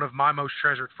that's one of my most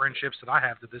treasured friendships that I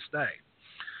have to this day.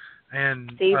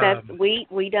 And see, that's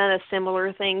we done a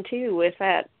similar thing too with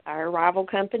our rival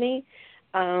company.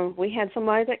 We had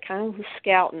somebody that kind of was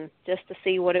scouting just to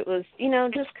see what it was,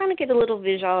 just kind of get a little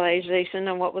visualization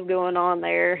on what was going on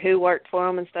there, who worked for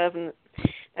them and stuff. And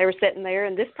they were sitting there,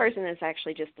 and this person is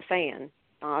actually just a fan,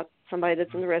 not somebody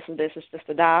that's in the wrestling business, just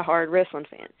a die-hard wrestling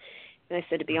fan. And they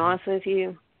said, to be honest with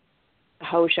you, the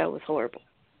whole show was horrible.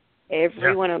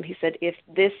 Every one of them. He said, if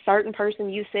this certain person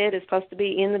you said is supposed to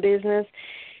be in the business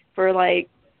for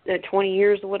 20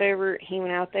 years or whatever, he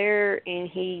went out there and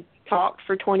he talked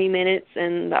for 20 minutes,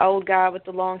 and the old guy with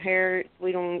the long hair,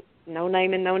 we don't no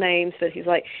naming no names, but he's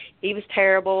like, he was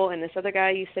terrible. And this other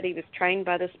guy, you said he was trained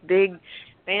by this big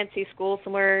fancy school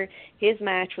somewhere. His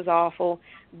match was awful.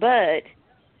 But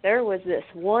there was this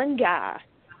one guy.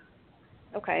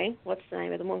 Okay, what's the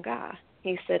name of the one guy?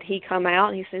 He said he come out,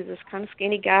 and he says this kind of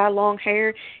skinny guy, long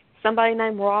hair, somebody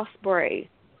named Ross Bray.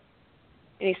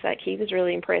 And he's like, he was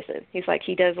really impressive. He's like,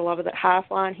 he does a lot of that high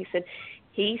flying. He said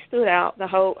he stood out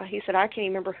he said, I can't even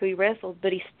remember who he wrestled,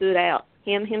 but he stood out,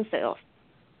 himself.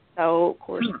 So, of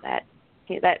course,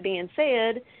 that being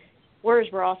said,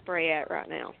 where's Ross Bray at right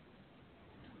now?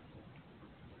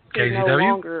 He's no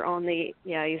longer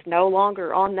he's no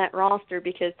longer on that roster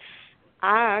because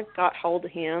I got hold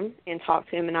of him and talked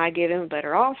to him, and I gave him a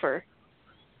better offer.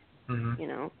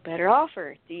 Mm-hmm. Better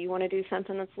offer. Do you want to do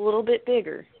something that's a little bit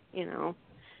bigger?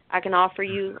 I can offer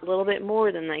you a little bit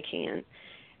more than they can.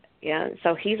 Yeah,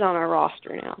 so he's on our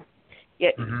roster now.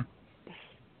 Yet,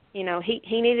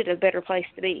 he needed a better place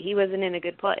to be. He wasn't in a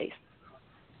good place.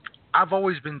 I've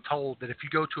always been told that if you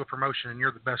go to a promotion and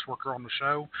you're the best worker on the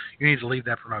show, you need to leave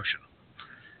that promotion.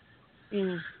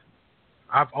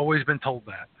 I've always been told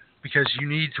that because you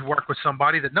need to work with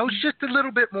somebody that knows just a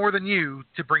little bit more than you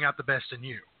to bring out the best in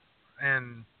you.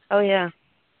 And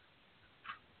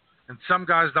and some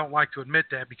guys don't like to admit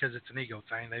that because it's an ego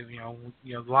thing. They,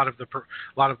 a lot of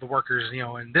the workers,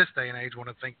 in this day and age, want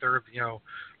to think they're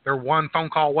one phone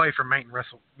call away from meeting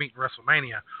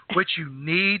WrestleMania, which you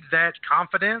need that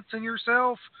confidence in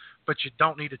yourself, but you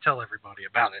don't need to tell everybody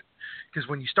about it. Because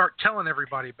when you start telling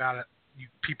everybody about it,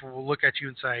 people will look at you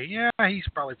and say, yeah, he's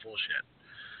probably full of shit.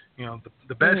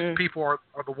 The best people are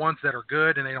the ones that are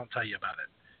good and they don't tell you about it.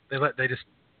 They just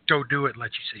go do it and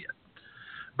let you see it.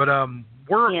 But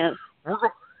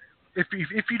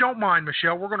if you don't mind,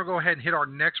 Michelle, we're going to go ahead and hit our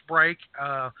next break.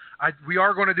 We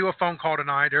are going to do a phone call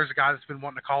tonight. There's a guy that's been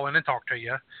wanting to call in and talk to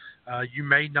you. You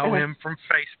may know him from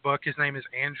Facebook. His name is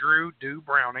Andrew Dew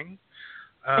Browning.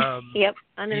 Yep,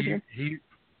 I know him.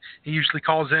 He usually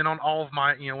calls in on all of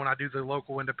my, when I do the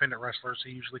local independent wrestlers,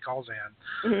 he usually calls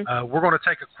in. We're going to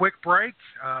take a quick break,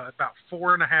 about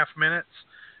 4.5 minutes.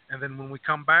 And then when we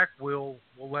come back, we'll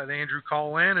let Andrew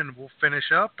call in and we'll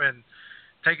finish up and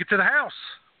take it to the house.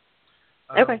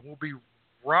 Okay. We'll be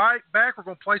right back. We're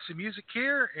going to play some music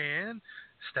here and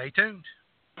stay tuned.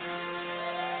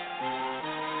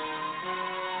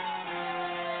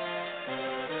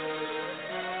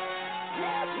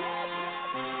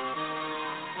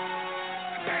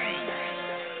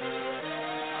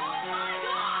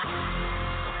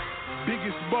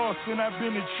 Biggest boss and I've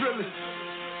been a Trillis.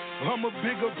 I'm a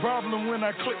bigger problem when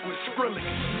I click with Skrillex.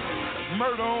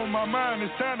 Murder on my mind, it's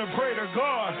time to pray to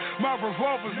God. My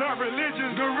revolver's not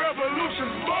religious, the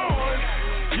revolution's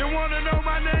born. You wanna know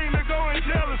my name, then go and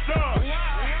tell the stars.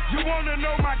 You wanna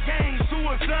know my gang,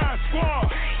 Suicide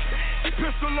Squad.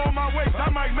 Pistol on my waist,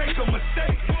 I might make a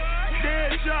mistake.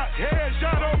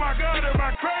 Headshot, oh my God, am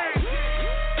I crazy?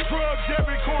 Drugs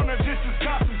every corner, this is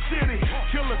Gotham City.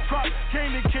 Killer Croc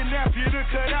came to kidnap you to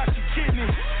cut out your kidney.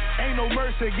 Ain't no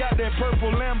mercy, got that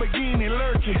purple Lamborghini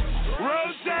lurking.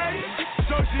 Rose,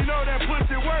 so she know that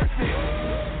pussy worth it.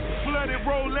 Flooded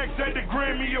Rolex at the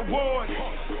Grammy Awards.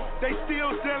 They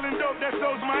still selling dope, that's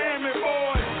those Miami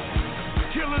boys.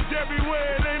 Killers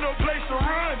everywhere, it ain't no place to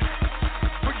run.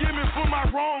 Forgive me for my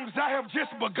wrongs, I have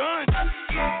just begun.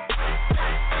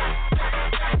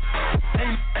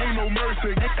 Ain't no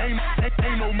mercy, ain't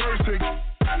no mercy.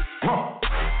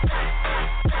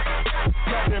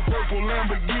 Got that purple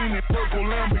Lamborghini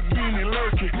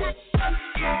lurking.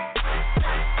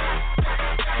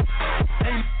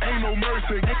 Ain't no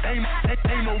mercy, ain't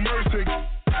no mercy.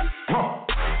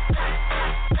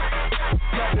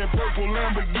 Got that purple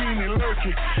Lamborghini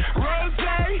lurking. Rose,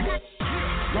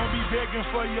 don't be begging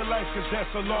for your life, cause that's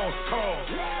a lost cause.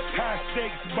 High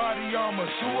stakes, body armor,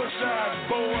 suicide,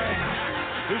 boy.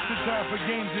 It's the time for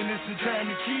games and it's the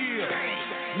time to kill.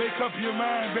 Make up your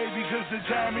mind, baby, cause the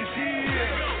time is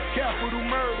here. Capital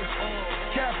murder,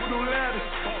 capital letters.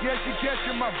 Yeah, she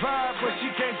catching my vibe, but she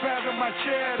can't fathom my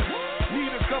cheddar.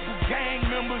 Need a couple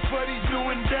gang members for these new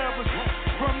endeavors.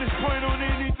 From this point on,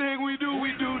 anything we do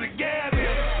together.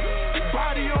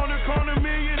 Body on the corner,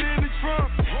 million in the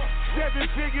trunk. 7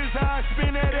 figures, I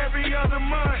spend that every other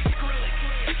month.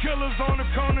 Killers on the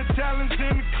corner, talents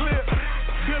in the clip.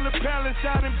 Build a palace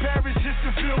out in Paris just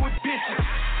to fill with bitches.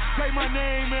 Say my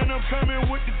name and I'm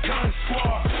coming with the gun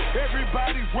squad.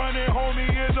 Everybody's running, homie,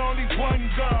 there's only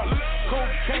one gun.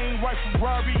 Cocaine, white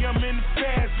Ferrari, I'm in the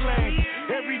fast lane.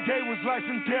 Every day was life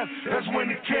and death, that's when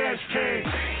the cash came.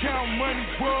 Count money,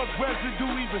 drugs,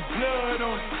 residue, even blood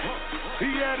on it.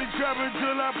 He had it driving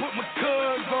till I put my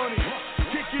cuz on it.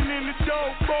 Kicking in the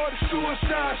door for the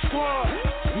suicide squad.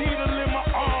 Needle in my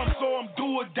arm, so I'm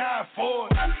do or die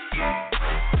for it.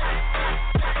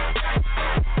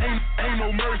 Ain't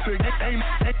no mercy, ain't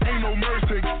no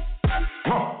mercy.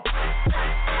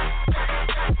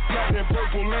 Got that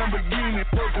purple Lamborghini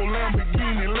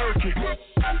lurking.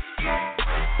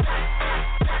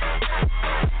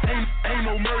 Ain't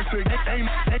no mercy, ain't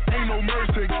no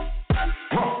mercy.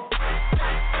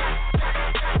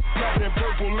 Got that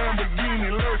purple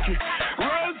Lamborghini lurking.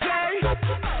 Rose.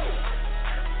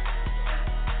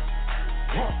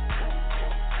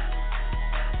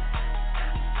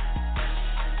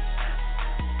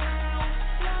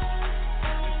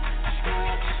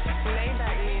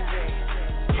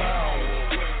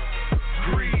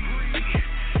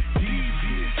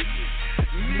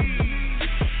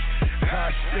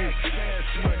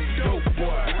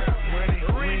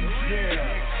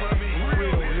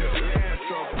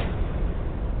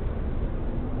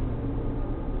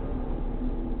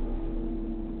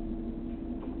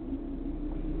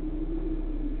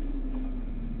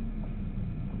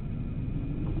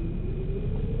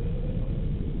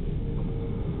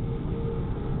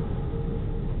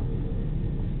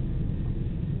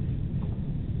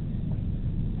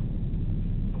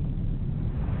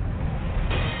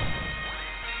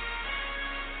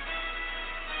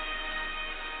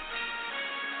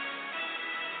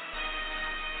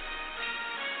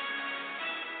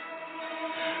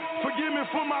 Forgive me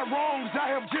for my wrongs, I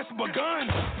have just begun.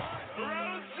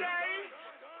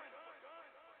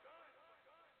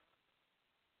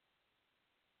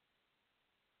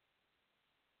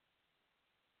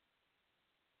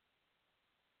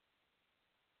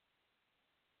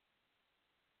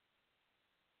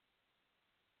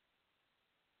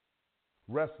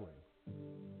 Wrestling.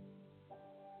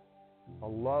 A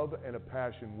love and a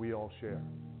passion we all share.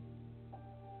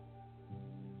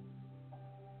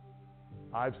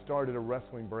 I've started a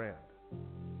wrestling brand.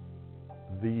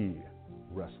 The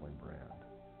wrestling brand.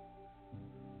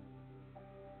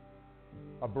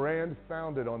 A brand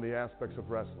founded on the aspects of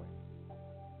wrestling.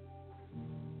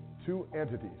 Two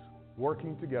entities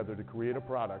working together to create a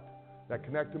product that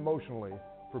connects emotionally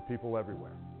for people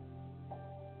everywhere.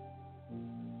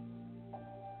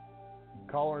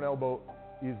 Collar and Elbow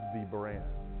is the brand.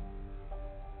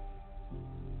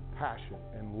 Passion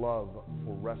and love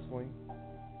for wrestling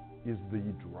is the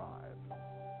drive.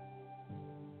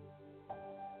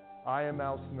 I am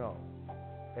Al Snow,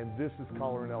 and this is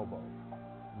Collar and Elbow,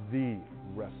 the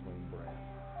wrestling brand.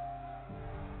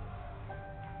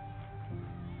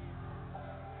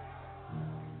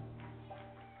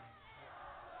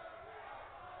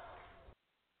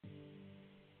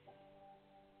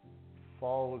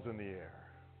 Fall is in the air.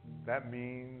 That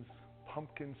means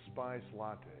pumpkin spice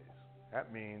lattes.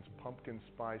 That means pumpkin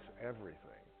spice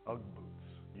everything. Ugg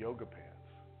boots, yoga pants.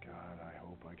 God, I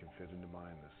hope I can fit into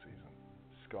mine this season.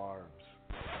 Scarves.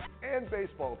 And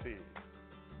baseball tees.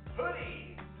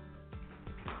 Hoodies.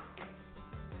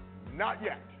 Not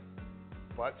yet,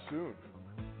 but soon.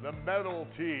 The metal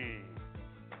tee.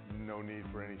 No need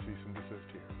for any cease and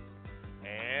desist here.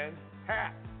 And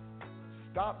hats.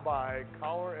 Stop by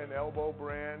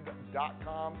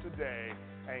collarandelbowbrand.com today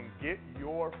and get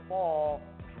your fall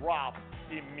drop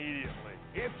immediately.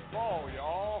 It's fall,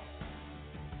 y'all.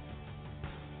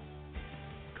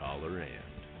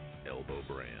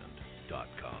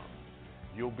 collarandelbowbrand.com.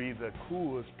 You'll be the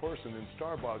coolest person in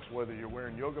Starbucks whether you're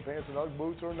wearing yoga pants and Ugg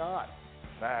boots or not.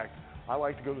 In fact, I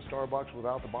like to go to Starbucks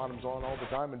without the bottoms on all the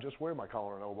time and just wear my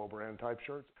Collar and Elbow brand type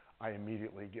shirts. I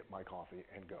immediately get my coffee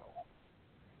and go.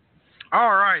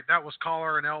 All right, that was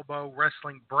Collar and Elbow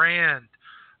Wrestling Brand.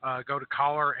 Go to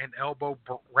Collar and Elbow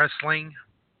Wrestling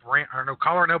Brand, or no,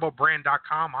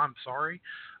 collarandelbowbrand.com. I'm sorry.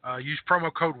 Use promo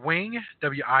code WING,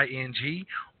 WING,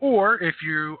 or if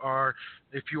you are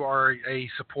a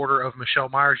supporter of Michelle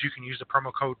Meyers, you can use the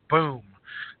promo code BOOM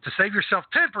to save yourself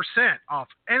 10% off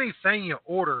anything you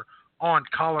order on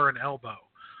Collar and Elbow.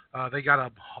 They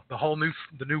got the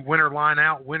new winter line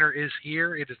out. Winter is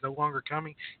here. It is no longer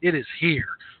coming. It is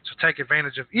here. So take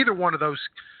advantage of either one of those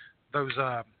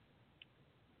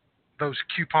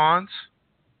coupons,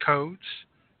 codes,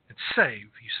 and save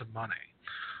you some money.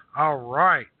 All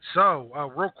right. So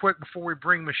real quick before we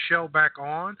bring Michelle back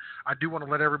on, I do want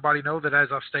to let everybody know that,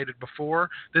 as I've stated before,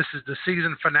 this is the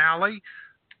season finale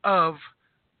of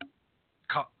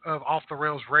of Off the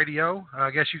Rails Radio.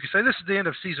 I guess you could say this is the end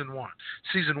of Season 1.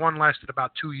 Season 1 lasted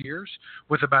about 2 years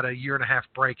with about a year and a half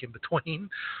break in between.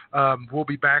 We'll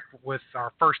be back with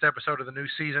our first episode of the new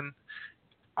season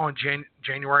on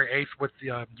January 8th with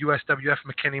the USWF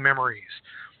McKinney Memories.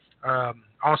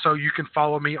 Also, you can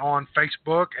follow me on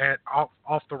Facebook at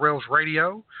Off the Rails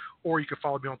Radio, or you can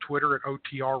follow me on Twitter at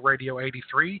OTR Radio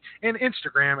 83 and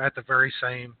Instagram at the very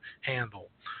same handle.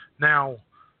 Now,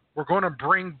 we're going to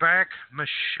bring back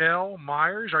Michelle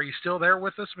Meyers. Are you still there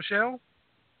with us, Michelle?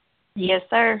 Yes,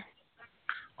 sir.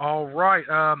 All right.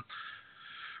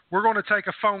 We're going to take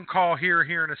a phone call here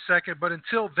in a second, but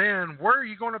until then, where are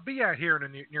you going to be at here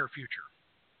in the near future?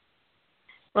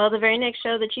 Well, the very next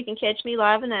show that you can catch me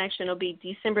live in action will be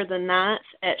December the 9th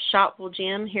at Shopville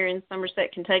Gym here in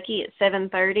Somerset, Kentucky at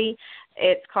 7:30.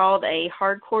 It's called a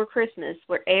Hardcore Christmas,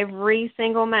 where every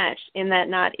single match in that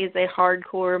night is a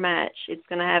hardcore match. It's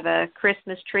going to have a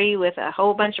Christmas tree with a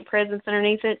whole bunch of presents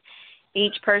underneath it.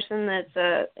 Each person that's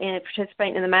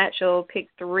participating in the match will pick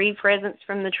 3 presents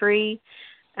from the tree.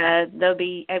 They'll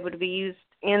be able to be used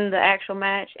in the actual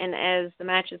match, and as the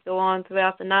matches go on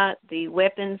throughout the night, the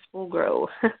weapons will grow.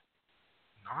 Nice.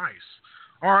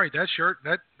 All right, that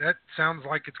sounds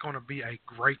like it's going to be a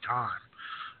great time.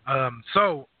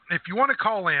 So if you want to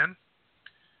call in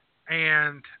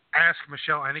and ask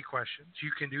Michelle any questions, you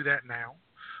can do that now.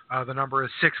 The number is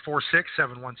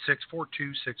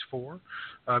 646-716-4264.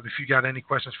 If you got any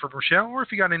questions for Michelle, or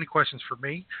if you got any questions for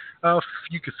me,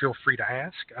 you could feel free to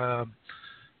ask.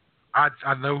 I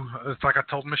know, it's like I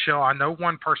told Michelle, I know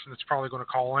one person that's probably going to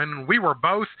call in, and we were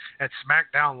both at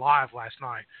SmackDown Live last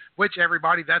night. Which,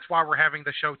 everybody, that's why we're having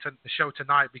the show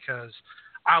tonight, because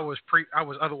I was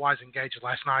otherwise engaged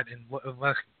last night in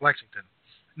Lexington,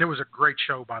 and it was a great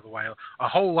show, by the way, a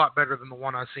whole lot better than the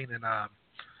one I seen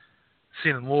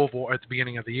in Louisville at the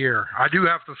beginning of the year. I do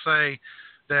have to say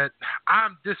that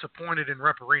I'm disappointed in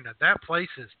Rep Arena. That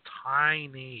place is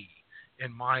tiny,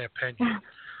 in my opinion.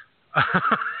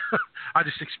 I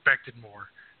just expected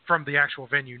more from the actual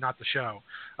venue, not the show.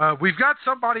 We've got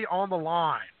somebody on the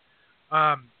line.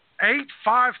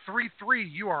 8533,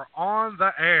 you are on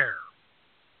the air.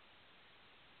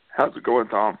 How's it going,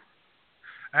 Tom?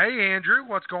 Hey, Andrew,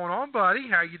 what's going on, buddy?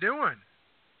 How you doing?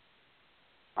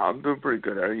 I'm doing pretty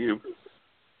good. How are you?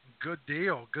 Good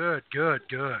deal. Good. You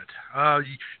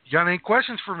got any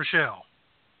questions for Michelle?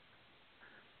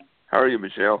 How are you,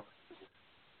 Michelle?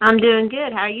 I'm doing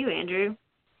good. How are you, Andrew?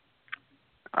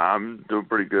 I'm doing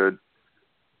pretty good.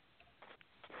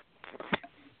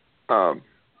 I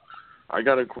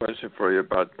got a question for you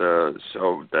about the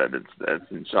show that's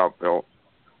in Shopville.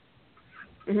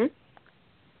 Mhm.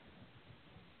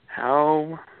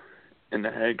 How in the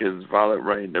heck is Violet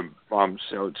Ray the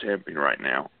Bombshell champion right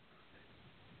now?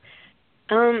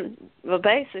 Well,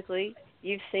 basically,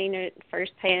 you've seen it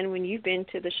firsthand when you've been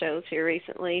to the shows here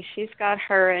recently. She's got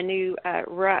her a new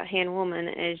right-hand woman,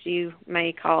 as you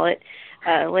may call it,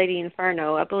 Lady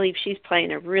Inferno. I believe she's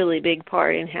playing a really big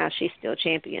part in how she's still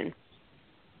champion.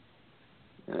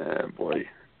 Boy.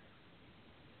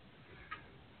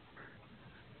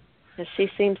 She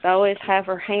seems to always have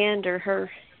her hand or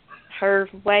her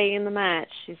way in the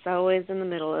match. She's always in the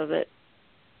middle of it.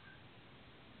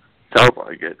 Sounds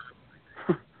like it.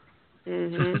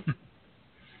 Mhm.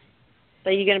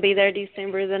 So you going to be there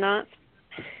December the 9th?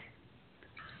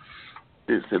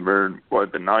 December,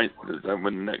 the 9th? Is that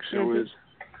when the next show is?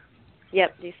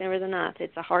 Yep, December the 9th.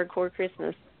 It's a hardcore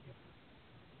Christmas.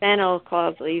 Santa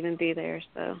Claus will even be there,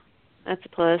 so that's a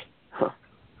plus. Huh.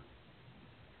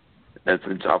 That's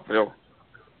in Shopville?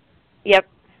 Yep.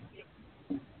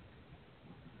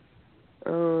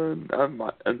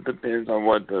 It depends on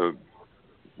what the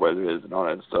weather is and all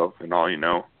that stuff and all, you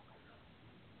know.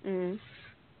 Mm-hmm.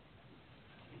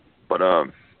 But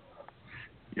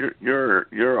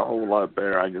you're a whole lot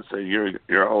better. I can say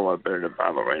you're a whole lot better than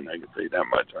Violet Ray. I can say that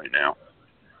much right now.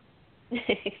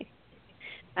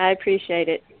 I appreciate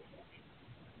it.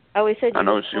 I always said you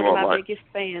were one of my biggest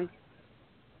fans.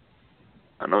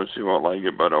 I know she won't like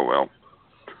it, but oh well.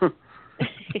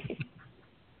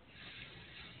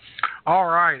 All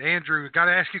right, Andrew, got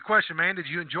to ask you a question, man. Did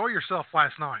you enjoy yourself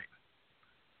last night?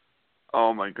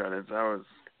 Oh my goodness, that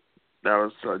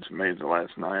was such amazing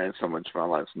last night. I had so much fun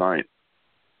last night.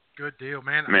 Good deal,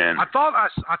 man. Man, I thought I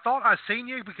seen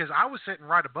you because I was sitting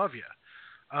right above you,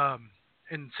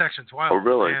 in section 12. Oh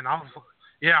really? And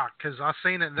yeah, because I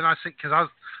seen it, and then I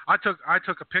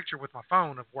took a picture with my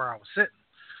phone of where I was sitting,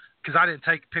 because I didn't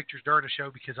take pictures during the show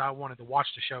because I wanted to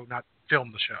watch the show, not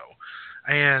film the show.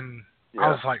 And yeah. I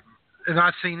was like, and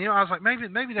I seen him. I was like,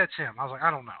 maybe that's him. I was like,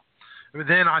 I don't know. But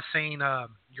then I seen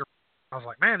I was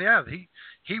like, man, yeah,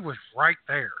 he was right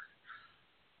there.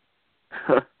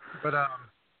 But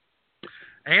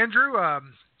Andrew,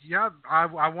 yeah, I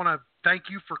want to thank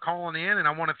you for calling in, and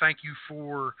I want to thank you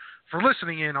for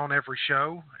listening in on every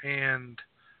show. And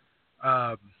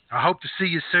I hope to see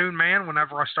you soon, man,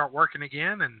 whenever I start working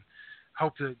again, and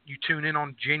hope that you tune in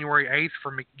on January 8th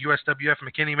for USWF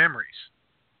McKinney Memories.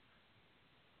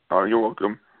 Oh, you're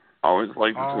welcome. I always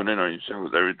like to tune in on your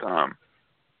shows every time.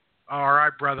 All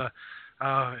right, brother.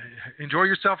 Enjoy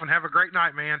yourself and have a great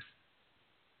night, man.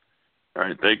 All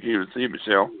right, thank you. See you,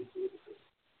 Michelle.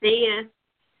 See ya.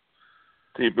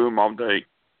 T-Boom all day.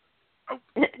 Oh.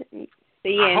 See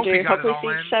you, Andrew. Hopefully see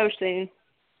you so soon.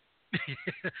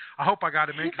 I hope I got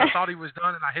him in because I thought he was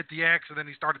done and I hit the X and then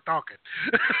he started talking.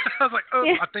 I was like, oh,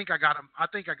 yeah. I think I got him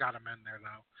in there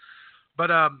though. But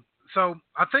so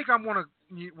I think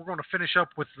we're going to finish up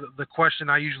with the question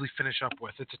I usually finish up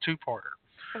with. It's a two-parter.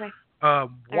 Okay.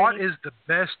 What is the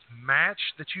best match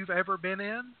that you've ever been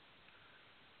in?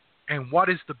 And what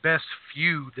is the best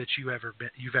feud that you've ever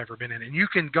been in? And you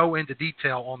can go into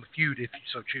detail on the feud if you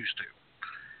so choose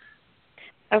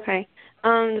to. Okay.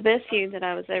 The best feud that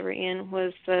I was ever in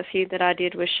was the feud that I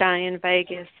did with Cheyenne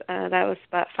Vegas. That was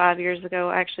about 5 years ago.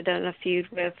 I actually done a feud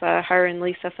with her and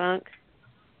Lisa Funk.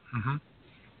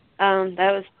 Mm-hmm.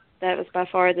 That was by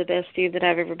far the best feud that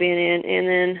I've ever been in. And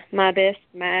then my best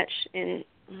match, and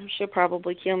she'll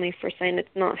probably kill me for saying it's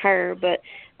not her, but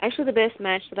actually the best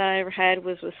match that I ever had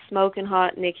was with Smoking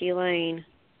Hot Nikki Lane.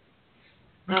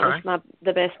 That was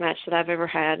the best match that I've ever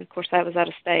had. Of course, that was out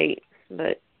of state,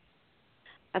 but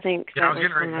I think that was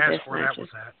one of my best matches.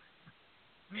 That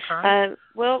was at. Okay.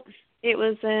 Well, it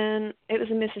was in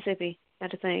Mississippi. I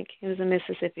had to think. It was in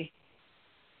Mississippi.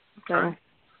 Okay. So,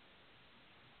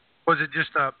 was it just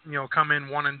a come in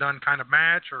one and done kind of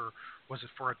match, or was it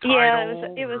for a title? Yeah,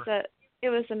 it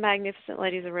was a Magnificent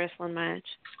Ladies of Wrestling match.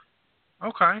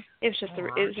 Okay. It was just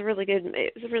it was a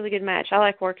really good match. I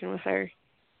like working with her.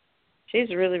 She's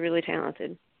really, really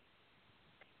talented.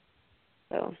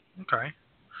 So. Okay.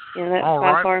 Yeah, that's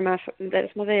by far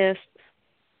that's my best.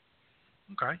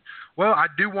 Okay. Well, I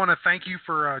do want to thank you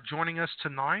for joining us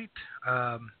tonight.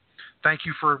 Thank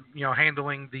you for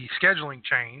handling the scheduling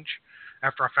change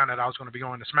after I found out I was going to be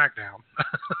going to SmackDown.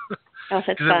 Oh,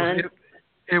 that's fun.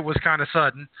 It was kind of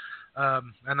sudden.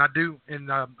 And I do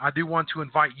want to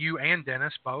invite you and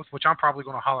Dennis both, which I'm probably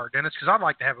going to holler at Dennis because I'd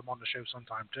like to have him on the show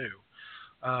sometime too,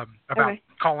 about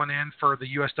calling in for the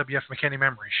USWF McKinney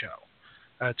Memory Show.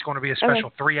 It's going to be a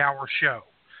special 3-hour show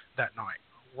that night.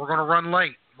 We're going to run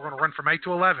late. We're going to run from 8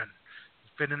 to 11,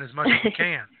 fit in as much as we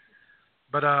can.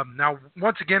 But now,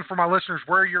 once again, for my listeners,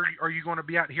 where are you going to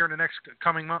be out here in the next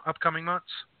upcoming months?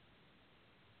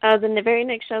 The very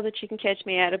next show that you can catch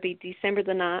me at will be December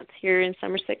the 9th here in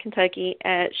Somerset, Kentucky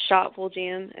at Shottville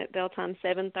Gym at bell time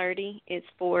 7:30. It's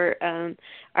for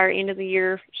our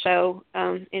end-of-the-year show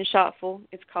in Shottville.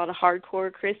 It's called a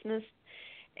Hardcore Christmas.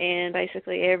 And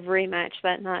basically every match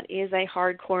that night is a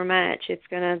hardcore match. It's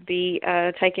going to be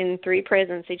taking 3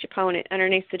 presents, each opponent,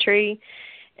 underneath the tree.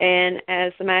 And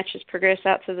as the matches progress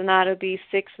out to the night, it'll be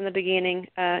 6 in the beginning.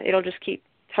 It'll just keep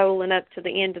totaling up to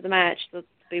the end of the match. There'll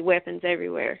be weapons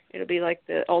everywhere. It'll be like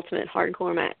the ultimate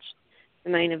hardcore match.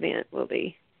 The main event will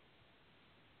be.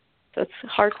 So it's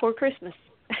Hardcore Christmas.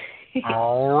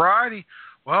 All righty.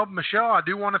 Well, Michelle, I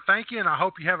do want to thank you, and I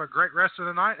hope you have a great rest of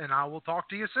the night, and I will talk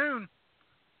to you soon.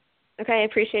 Okay, I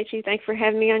appreciate you. Thanks for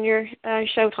having me on your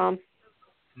show, Tom.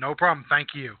 No problem. Thank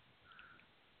you.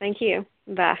 Thank you.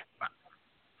 Bye. Bye.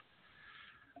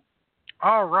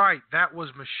 All right, that was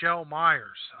Michelle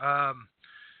Meyers.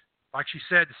 Like she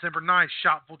said, December 9th,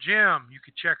 Shottville Gym. You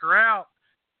can check her out.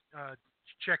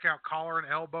 Check out Collar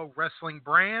and Elbow Wrestling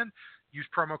Brand. Use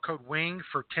promo code WING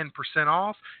for 10%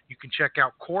 off. You can check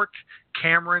out Court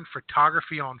Cameron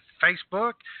Photography on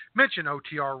Facebook. Mention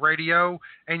OTR Radio,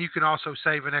 and you can also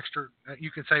save an extra.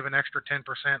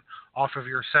 10% off of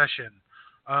your session.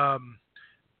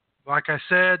 Like I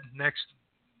said, next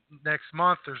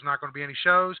month there's not going to be any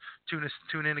shows.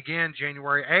 Tune in again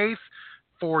January 8th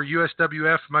for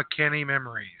USWF McKinney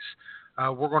Memories.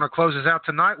 We're going to close this out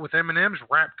tonight with Eminem's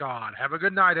Rap God. Have a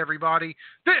good night, everybody.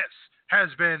 This has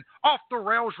been Off the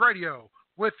Rails Radio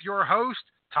with your host,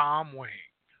 Tom Wing.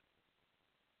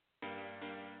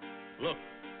 Look,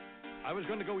 I was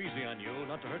going to go easy on you,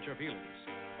 not to hurt your feelings,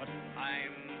 but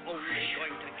I'm only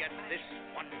going to get this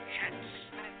one chance.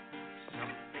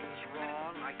 Something's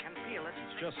wrong. I can feel it.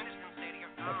 It's just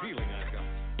a feeling I've got.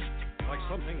 Like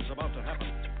something's about to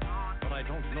happen, but I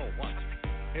don't know what.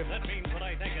 If that means what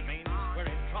I think it means, we're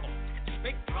in trouble.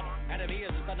 big trouble. Enemy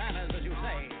is bananas, as you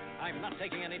say. I'm not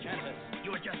taking any chances.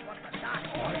 You are just one of the dark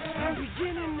horse. I'm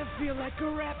beginning to feel like a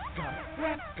rap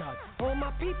god. All my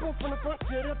people from the front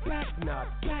to the back nod.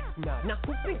 Now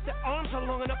who thinks their arms are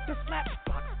long enough to slap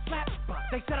box?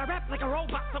 They said I rap like a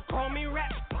robot, so call me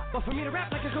rap. But for me to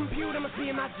rap like a computer must be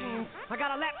in my genes. I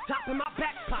got a laptop in my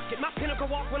back pocket, my pinnacle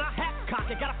walk when I hat cock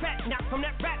it. Got a fat knock from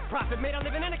that rat profit, made a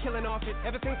living and a killing off it.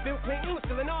 Ever since Bill Clinton was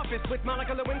still in office, with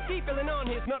Monica Lewinsky filling on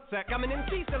his nutsack. I'm an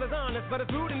MC, still as honest, but as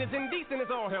rude and as indecent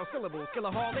as all hell syllables.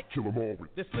 Killaholic, kill 'em all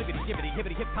with this flippity, gibbity,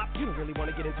 hibbity, hip hop. You don't really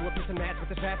want to get into a piss and match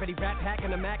with this rappity rap hack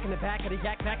and a mac in the back of the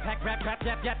yak, back, pack, rap, crap,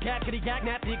 yap, yap, yap, kitty, yak,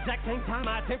 nap. The exact same time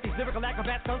I attempt these lyrical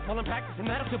acrobat stunts while I'm practicing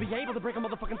that, I'll still be able to break a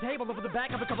motherfucking table over the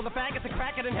back of a couple of faggots and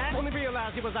crack it in half. Only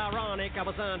realized it was ironic, I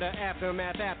was under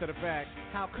aftermath after the fact.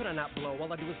 How could I not blow?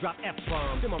 All I do is drop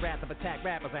F-bombs. In my wrath of attack,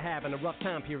 rappers are having a rough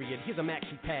time period. Here's a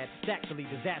maxi pad, it's actually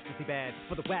disastrously bad.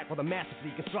 For the whack while the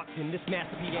masterfully constructing this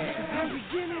masterpiece. I'm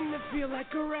beginning to feel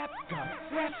like a rap god.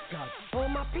 All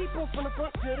my people from the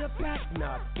front to the back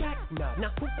nod.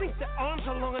 Now who thinks their arms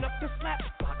are long enough to slap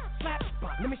box?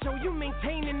 Let me show you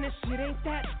maintaining this shit ain't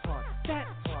that hard.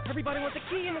 Everybody wants the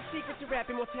key and the secret to rap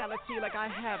immortality like I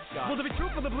have got. Well, to be true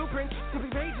for the blueprint, simply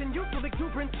rage and youthful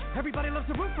exuberance. Everybody loves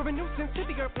to root for a nuisance. Hit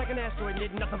the earth like an asteroid,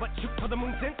 need nothing but shoot for the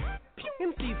moon since.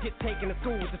 MCs get taken to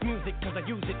school with this music, cause I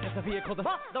use it as a vehicle to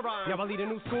hustle the rhyme. Now I lead a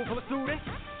new school full of students.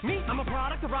 Me, I'm a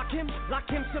product of Rakim,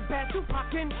 Lakim, Shabazz,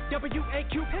 Tupac,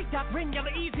 W-A-Q, hey, Doc, Rin, Yella,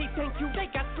 Easy, thank you, they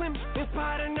got slim.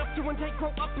 Inspired enough to one day grow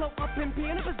up, blow up, and be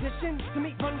in a position to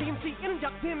meet Run DMC,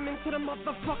 induct him into the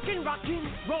motherfucking rockin'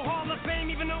 roll Hall of Fame.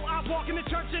 Even though I walk in the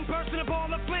church and burst in a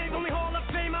ball of flames, only Hall of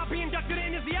Fame I'll be inducted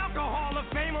in is the Alcohol of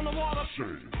Fame on the wall of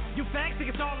shame. You fags think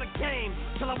it's all a game,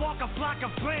 till I walk a flock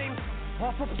of flames.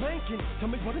 Off of planking, tell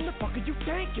me what in the fuck are you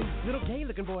thinking? Little gay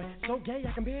looking boy, so gay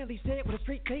I can barely say it with a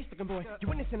straight face looking boy. You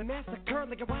witnessing a massacre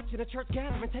like you're watching a church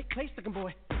gathering take place looking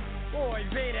boy. Boy,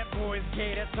 Ray, that boy's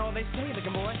gay, that's all they say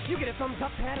looking boy. You get a thumbs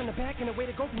up, pat on the back, and a way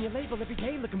to go from your label every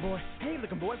day looking boy. Hey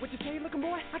looking boy, what you say looking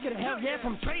boy? I get a hell yeah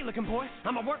from Trey looking boy.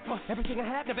 I'ma work for everything I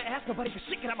have, never ask nobody for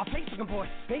shit, get out my face looking boy.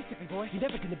 Basically boy, you're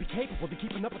never gonna be capable of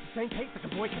keeping up with the same pace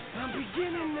looking boy, cause I'm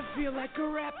beginning to feel like a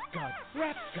rap god.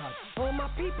 All my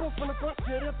people from the front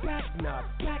to the back nod.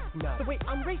 The way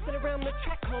I'm racing around the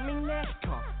track, call me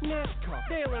NASCAR.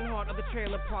 Dale Earnhardt of the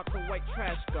trailer park, the white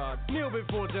trash god. Kneel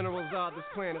before General Zod, this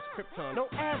planet's Krypton. No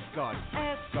Asgard,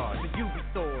 so you be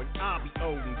Thor and I'll be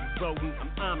Odin. You rodent,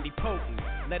 I'm omnipotent.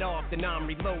 Let off, then I'm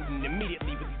reloading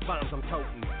immediately with these bombs I'm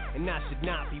toting. And I should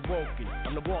not be woken.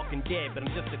 I'm the walking dead, but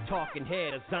I'm just a talking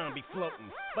head, a zombie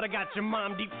floating. But I got your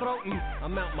mom deep throating.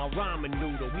 I'm out my ramen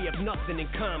noodle. We have nothing in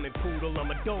common, poodle.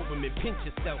 I'm a Doberman. Pinch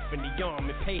yourself in the arm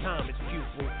and pay homage,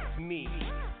 pupil, to me.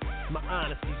 My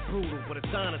honesty's brutal, but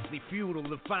it's honestly futile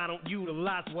if I don't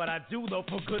utilize what I do, though,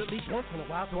 for good at least once in a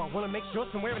while. So I wanna make sure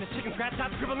somewhere in the chicken scratch I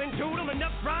scribble and doodle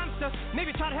enough rhymes to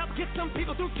maybe try to help get some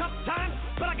people through tough times.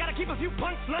 But I gotta keep a few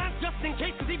punchlines just in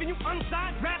case, cause even you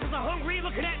unsigned rappers are hungry,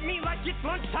 looking at me like it's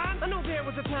lunchtime. I know there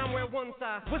was a time where one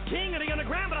side was king of the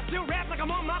underground, but I still rap like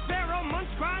I'm on my Pharaoh munch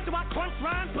grind. So I crunch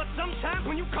rhymes, but sometimes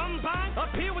when you combine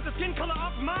up here with the skin color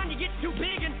of mine, you get too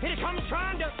big and here it comes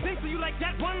trying to censor you like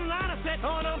that one line I said.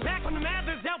 Oh, no, back from the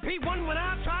Mathers LP1 when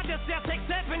I tried to sell, take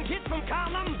 7 kids from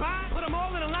Columbine, put them all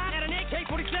in a line at an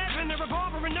AK-47, a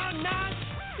revolver and a 9.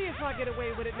 See if I get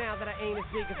away with it now that I ain't as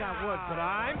big as I was, but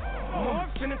I'm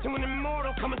morphing into an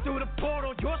immortal coming through the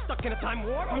portal. You're stuck in a time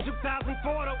warp from 2004,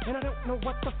 and I don't know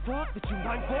what the fuck that you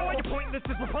rhyme for. You're pointless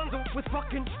as Rapunzel with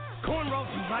fucking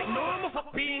cornrows. You like normal,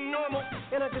 fuck being normal.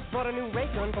 And I just bought a new ray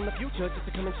gun from the future just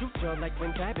to come and shoot you like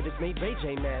when Fabulous made Ray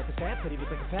J mad. The sad said he was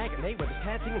like a faggot, and they were just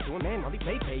had singing to a man while he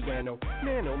played piano.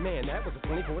 Man, oh man, that was a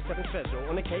 24/7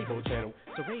 special on the cable channel.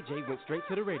 So Ray J went straight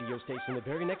to the radio station the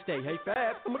very next day. Hey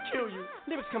Fab, I'ma kill you.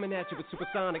 Lyrics coming at you with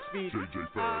supersonic speed.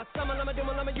 Summon, I'm a doom,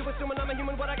 I'm a you assuming I'm a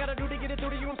human. What I gotta do to get it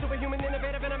through to you? I'm superhuman,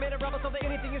 innovative, and I made a rubber so that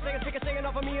anything you say is sick of singing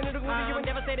off of me and it'll glue to you and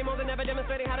devastating more than ever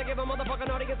demonstrating how to give a motherfucking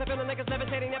audience a feeling like it's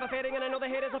devastating, never fading. And I know the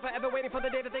haters are forever waiting for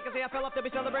the day that they can say I fell off to be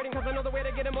celebrating, cause I know the way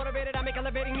to get them motivated. I make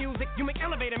elevating music, you make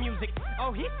elevator music.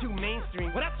 Oh, he's too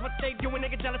mainstream. Well, that's what they do when they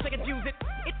get jealous, they confuse it.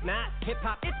 It's not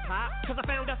hip-hop, it's pop, cause I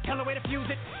found a hella way to fuse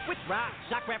it. With rock,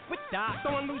 shock rap, with dot.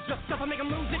 Don't lose your stuff, I make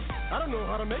them lose it. I don't know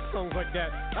how to make songs like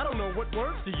that. I don't know what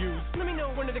words to use. Let me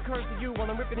know when it occurs to you while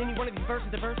I'm ripping any one of these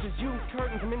verses. The verses you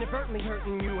curtain from inadvertently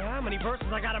hurting you. How many verses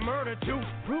I gotta murder to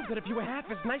prove that if you were half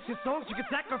as nice as songs you could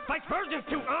sacrifice versions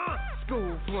to?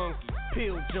 School flunky,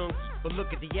 pill junkie, but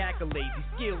look at the accolades. These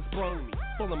skills brung me,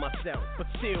 full of myself, but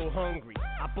still hungry.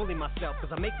 I bully myself cause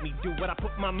I make me do what I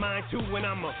put my mind to when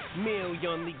I'm a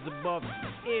million leagues above.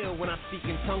 Ill when I speak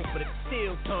in tongues, but it's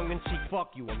still tongue-in-cheek.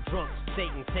 Fuck you, I'm drunk.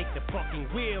 Satan, take the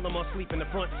fucking wheel. I'm asleep in the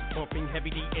front, pumping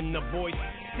heavy D in the voice.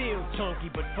 Still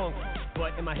chunky but funky.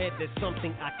 But in my head there's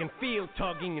something I can feel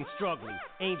tugging and struggling.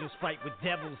 Angels fight with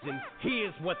devils and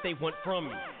here's what they want from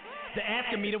me. They're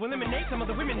asking me to eliminate some of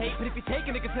the women hate, but if you take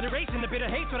into consideration the bitter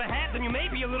hatred I have, then you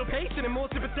may be a little patient and more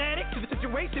sympathetic to the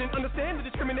situation and understand the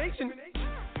discrimination.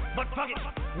 But fuck it,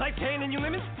 life's handing you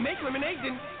lemons, make lemonade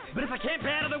then. But if I can't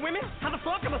battle the women, how the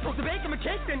fuck am I supposed to bake them a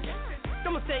cake then?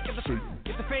 Don't mistake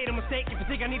it's a fatal mistake if you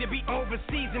think I need to be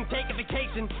overseas and take a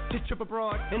vacation to trip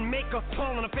abroad and make a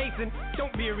fall on a face. And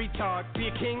don't be a retard, be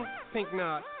a king? Think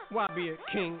not. Why be a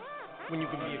king when you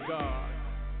can be a god?